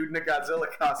to be a dude in a Godzilla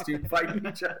costume fighting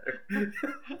each other.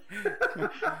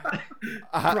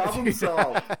 Problem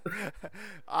solved.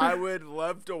 I would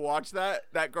love to watch that.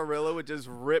 That gorilla would just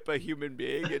rip a human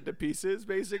being into pieces,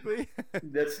 basically.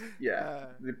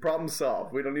 The problem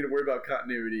solved. We don't need to worry about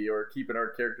continuity or keeping our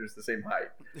characters the same height.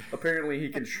 Apparently, he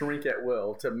can shrink at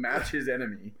will to match his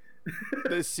enemy.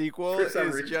 The sequel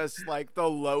is just like the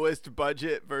lowest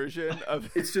budget version of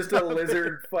it's just a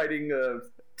lizard fighting a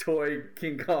toy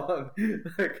King Kong.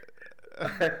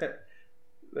 That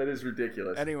is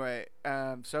ridiculous. Anyway,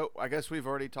 so I guess we've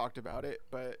already talked about it,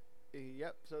 but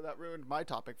so that ruined my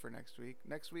topic for next week.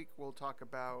 Next week we'll talk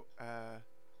about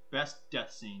best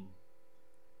death scene.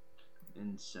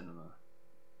 in cinema.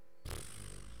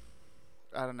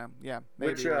 I don't know. Yeah.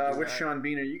 Maybe Which Sean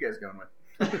Bean are you guys going with?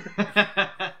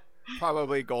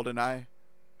 Probably GoldenEye.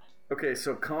 Okay,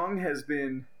 so Kong has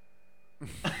been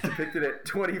depicted at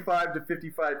 25 to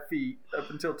 55 feet up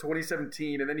until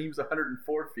 2017, and then he was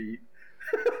 104 feet.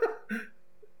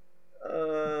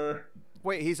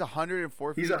 Wait, he's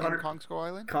 104 feet in Kong Skull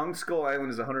Island? Kong Skull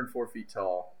Island is 104 feet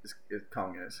tall,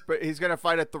 Kong is. But he's going to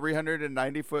fight a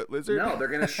 390-foot lizard? No, they're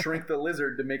going to shrink the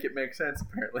lizard to make it make sense,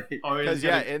 apparently. Because,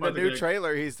 in the new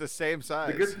trailer, he's the same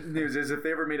size. The good news is if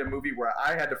they ever made a movie where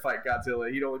I had to fight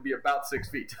Godzilla, he'd only be about 6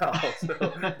 feet tall. So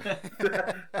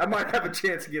I might have a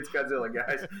chance against Godzilla,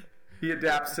 guys. He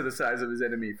adapts to the size of his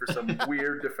enemy for some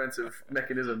weird defensive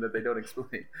mechanism that they don't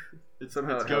explain. It's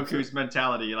Goku's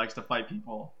mentality. He likes to fight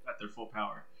people at their full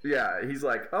power. Yeah, he's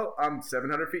like, oh, I'm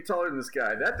 700 feet taller than this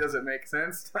guy. That doesn't make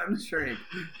sense. Time to shrink.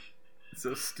 It's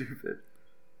so stupid.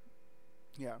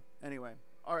 Yeah, anyway.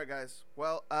 All right, guys.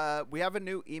 Well, we have a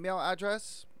new email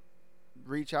address.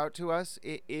 Reach out to us.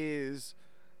 It is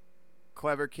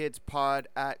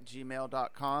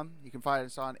cleverkidspod@gmail.com. You can find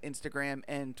us on Instagram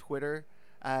and Twitter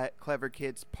at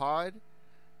cleverkidspod.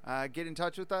 Get in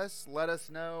touch with us. Let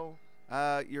us know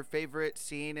your favorite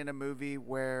scene in a movie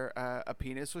where a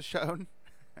penis was shown.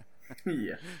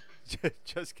 Yeah.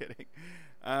 Just kidding.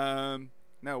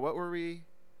 No, what were we?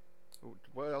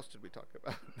 What else did we talk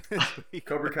about this week?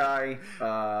 Cobra Kai,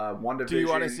 WandaVision. Do you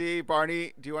want to see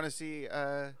Barney? Do you want to see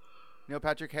Neil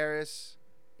Patrick Harris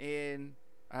in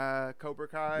Cobra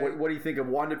Kai? What do you think of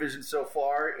WandaVision so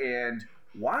far? And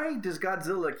why does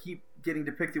Godzilla keep getting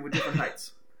depicted with different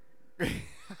heights?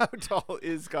 How tall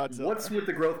is Godzilla? What's with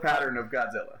the growth pattern of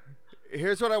Godzilla?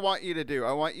 Here's what I want you to do.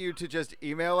 I want you to just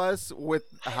email us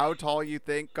with how tall you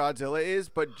think Godzilla is,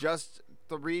 but just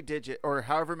 3-digit or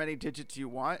however many digits you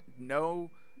want. No,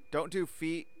 don't do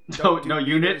feet. No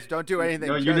unit. Don't do anything.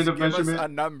 No just unit of give measurement. us a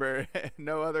number.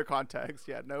 No other context.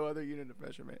 Yeah, no other unit of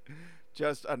measurement.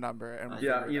 Just a number. And we'll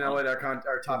yeah, you know what?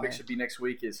 Our topic should be next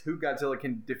week is who Godzilla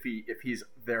can defeat if he's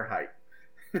their height.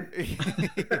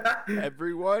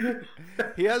 Everyone.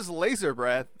 He has laser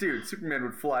breath. Dude, Superman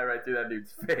would fly right through that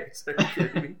dude's face. Are you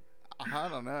kidding me? I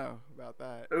don't know about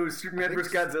that. Oh, Superman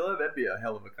versus Godzilla? That'd be a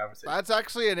hell of a conversation. That's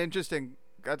actually an interesting.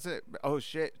 That's it. Oh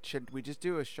shit! Should we just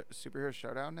do a superhero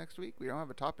showdown next week? We don't have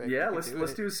a topic. Yeah, let's do a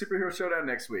superhero showdown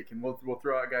next week, and we'll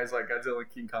throw out guys like Godzilla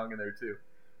and King Kong in there too.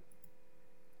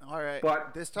 All right,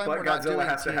 but this time but we're not Godzilla doing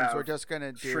has teams. to have We're just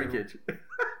gonna do shrinkage.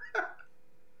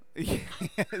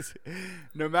 Yes.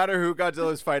 No matter who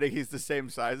Godzilla's fighting, he's the same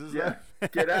size as them.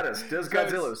 Get at us. Does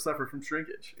Godzilla suffer from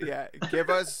shrinkage? Yeah, give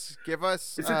us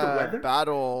Is it the weather?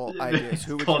 battle ideas.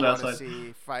 Who would you want to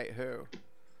see fight who?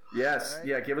 Yes, right?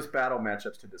 yeah. Give us battle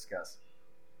matchups to discuss.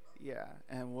 Yeah,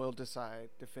 and we'll decide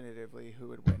definitively who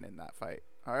would win in that fight.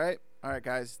 All right,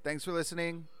 guys. Thanks for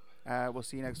listening. We'll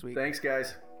see you next week. Thanks,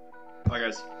 guys. Bye,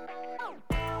 guys.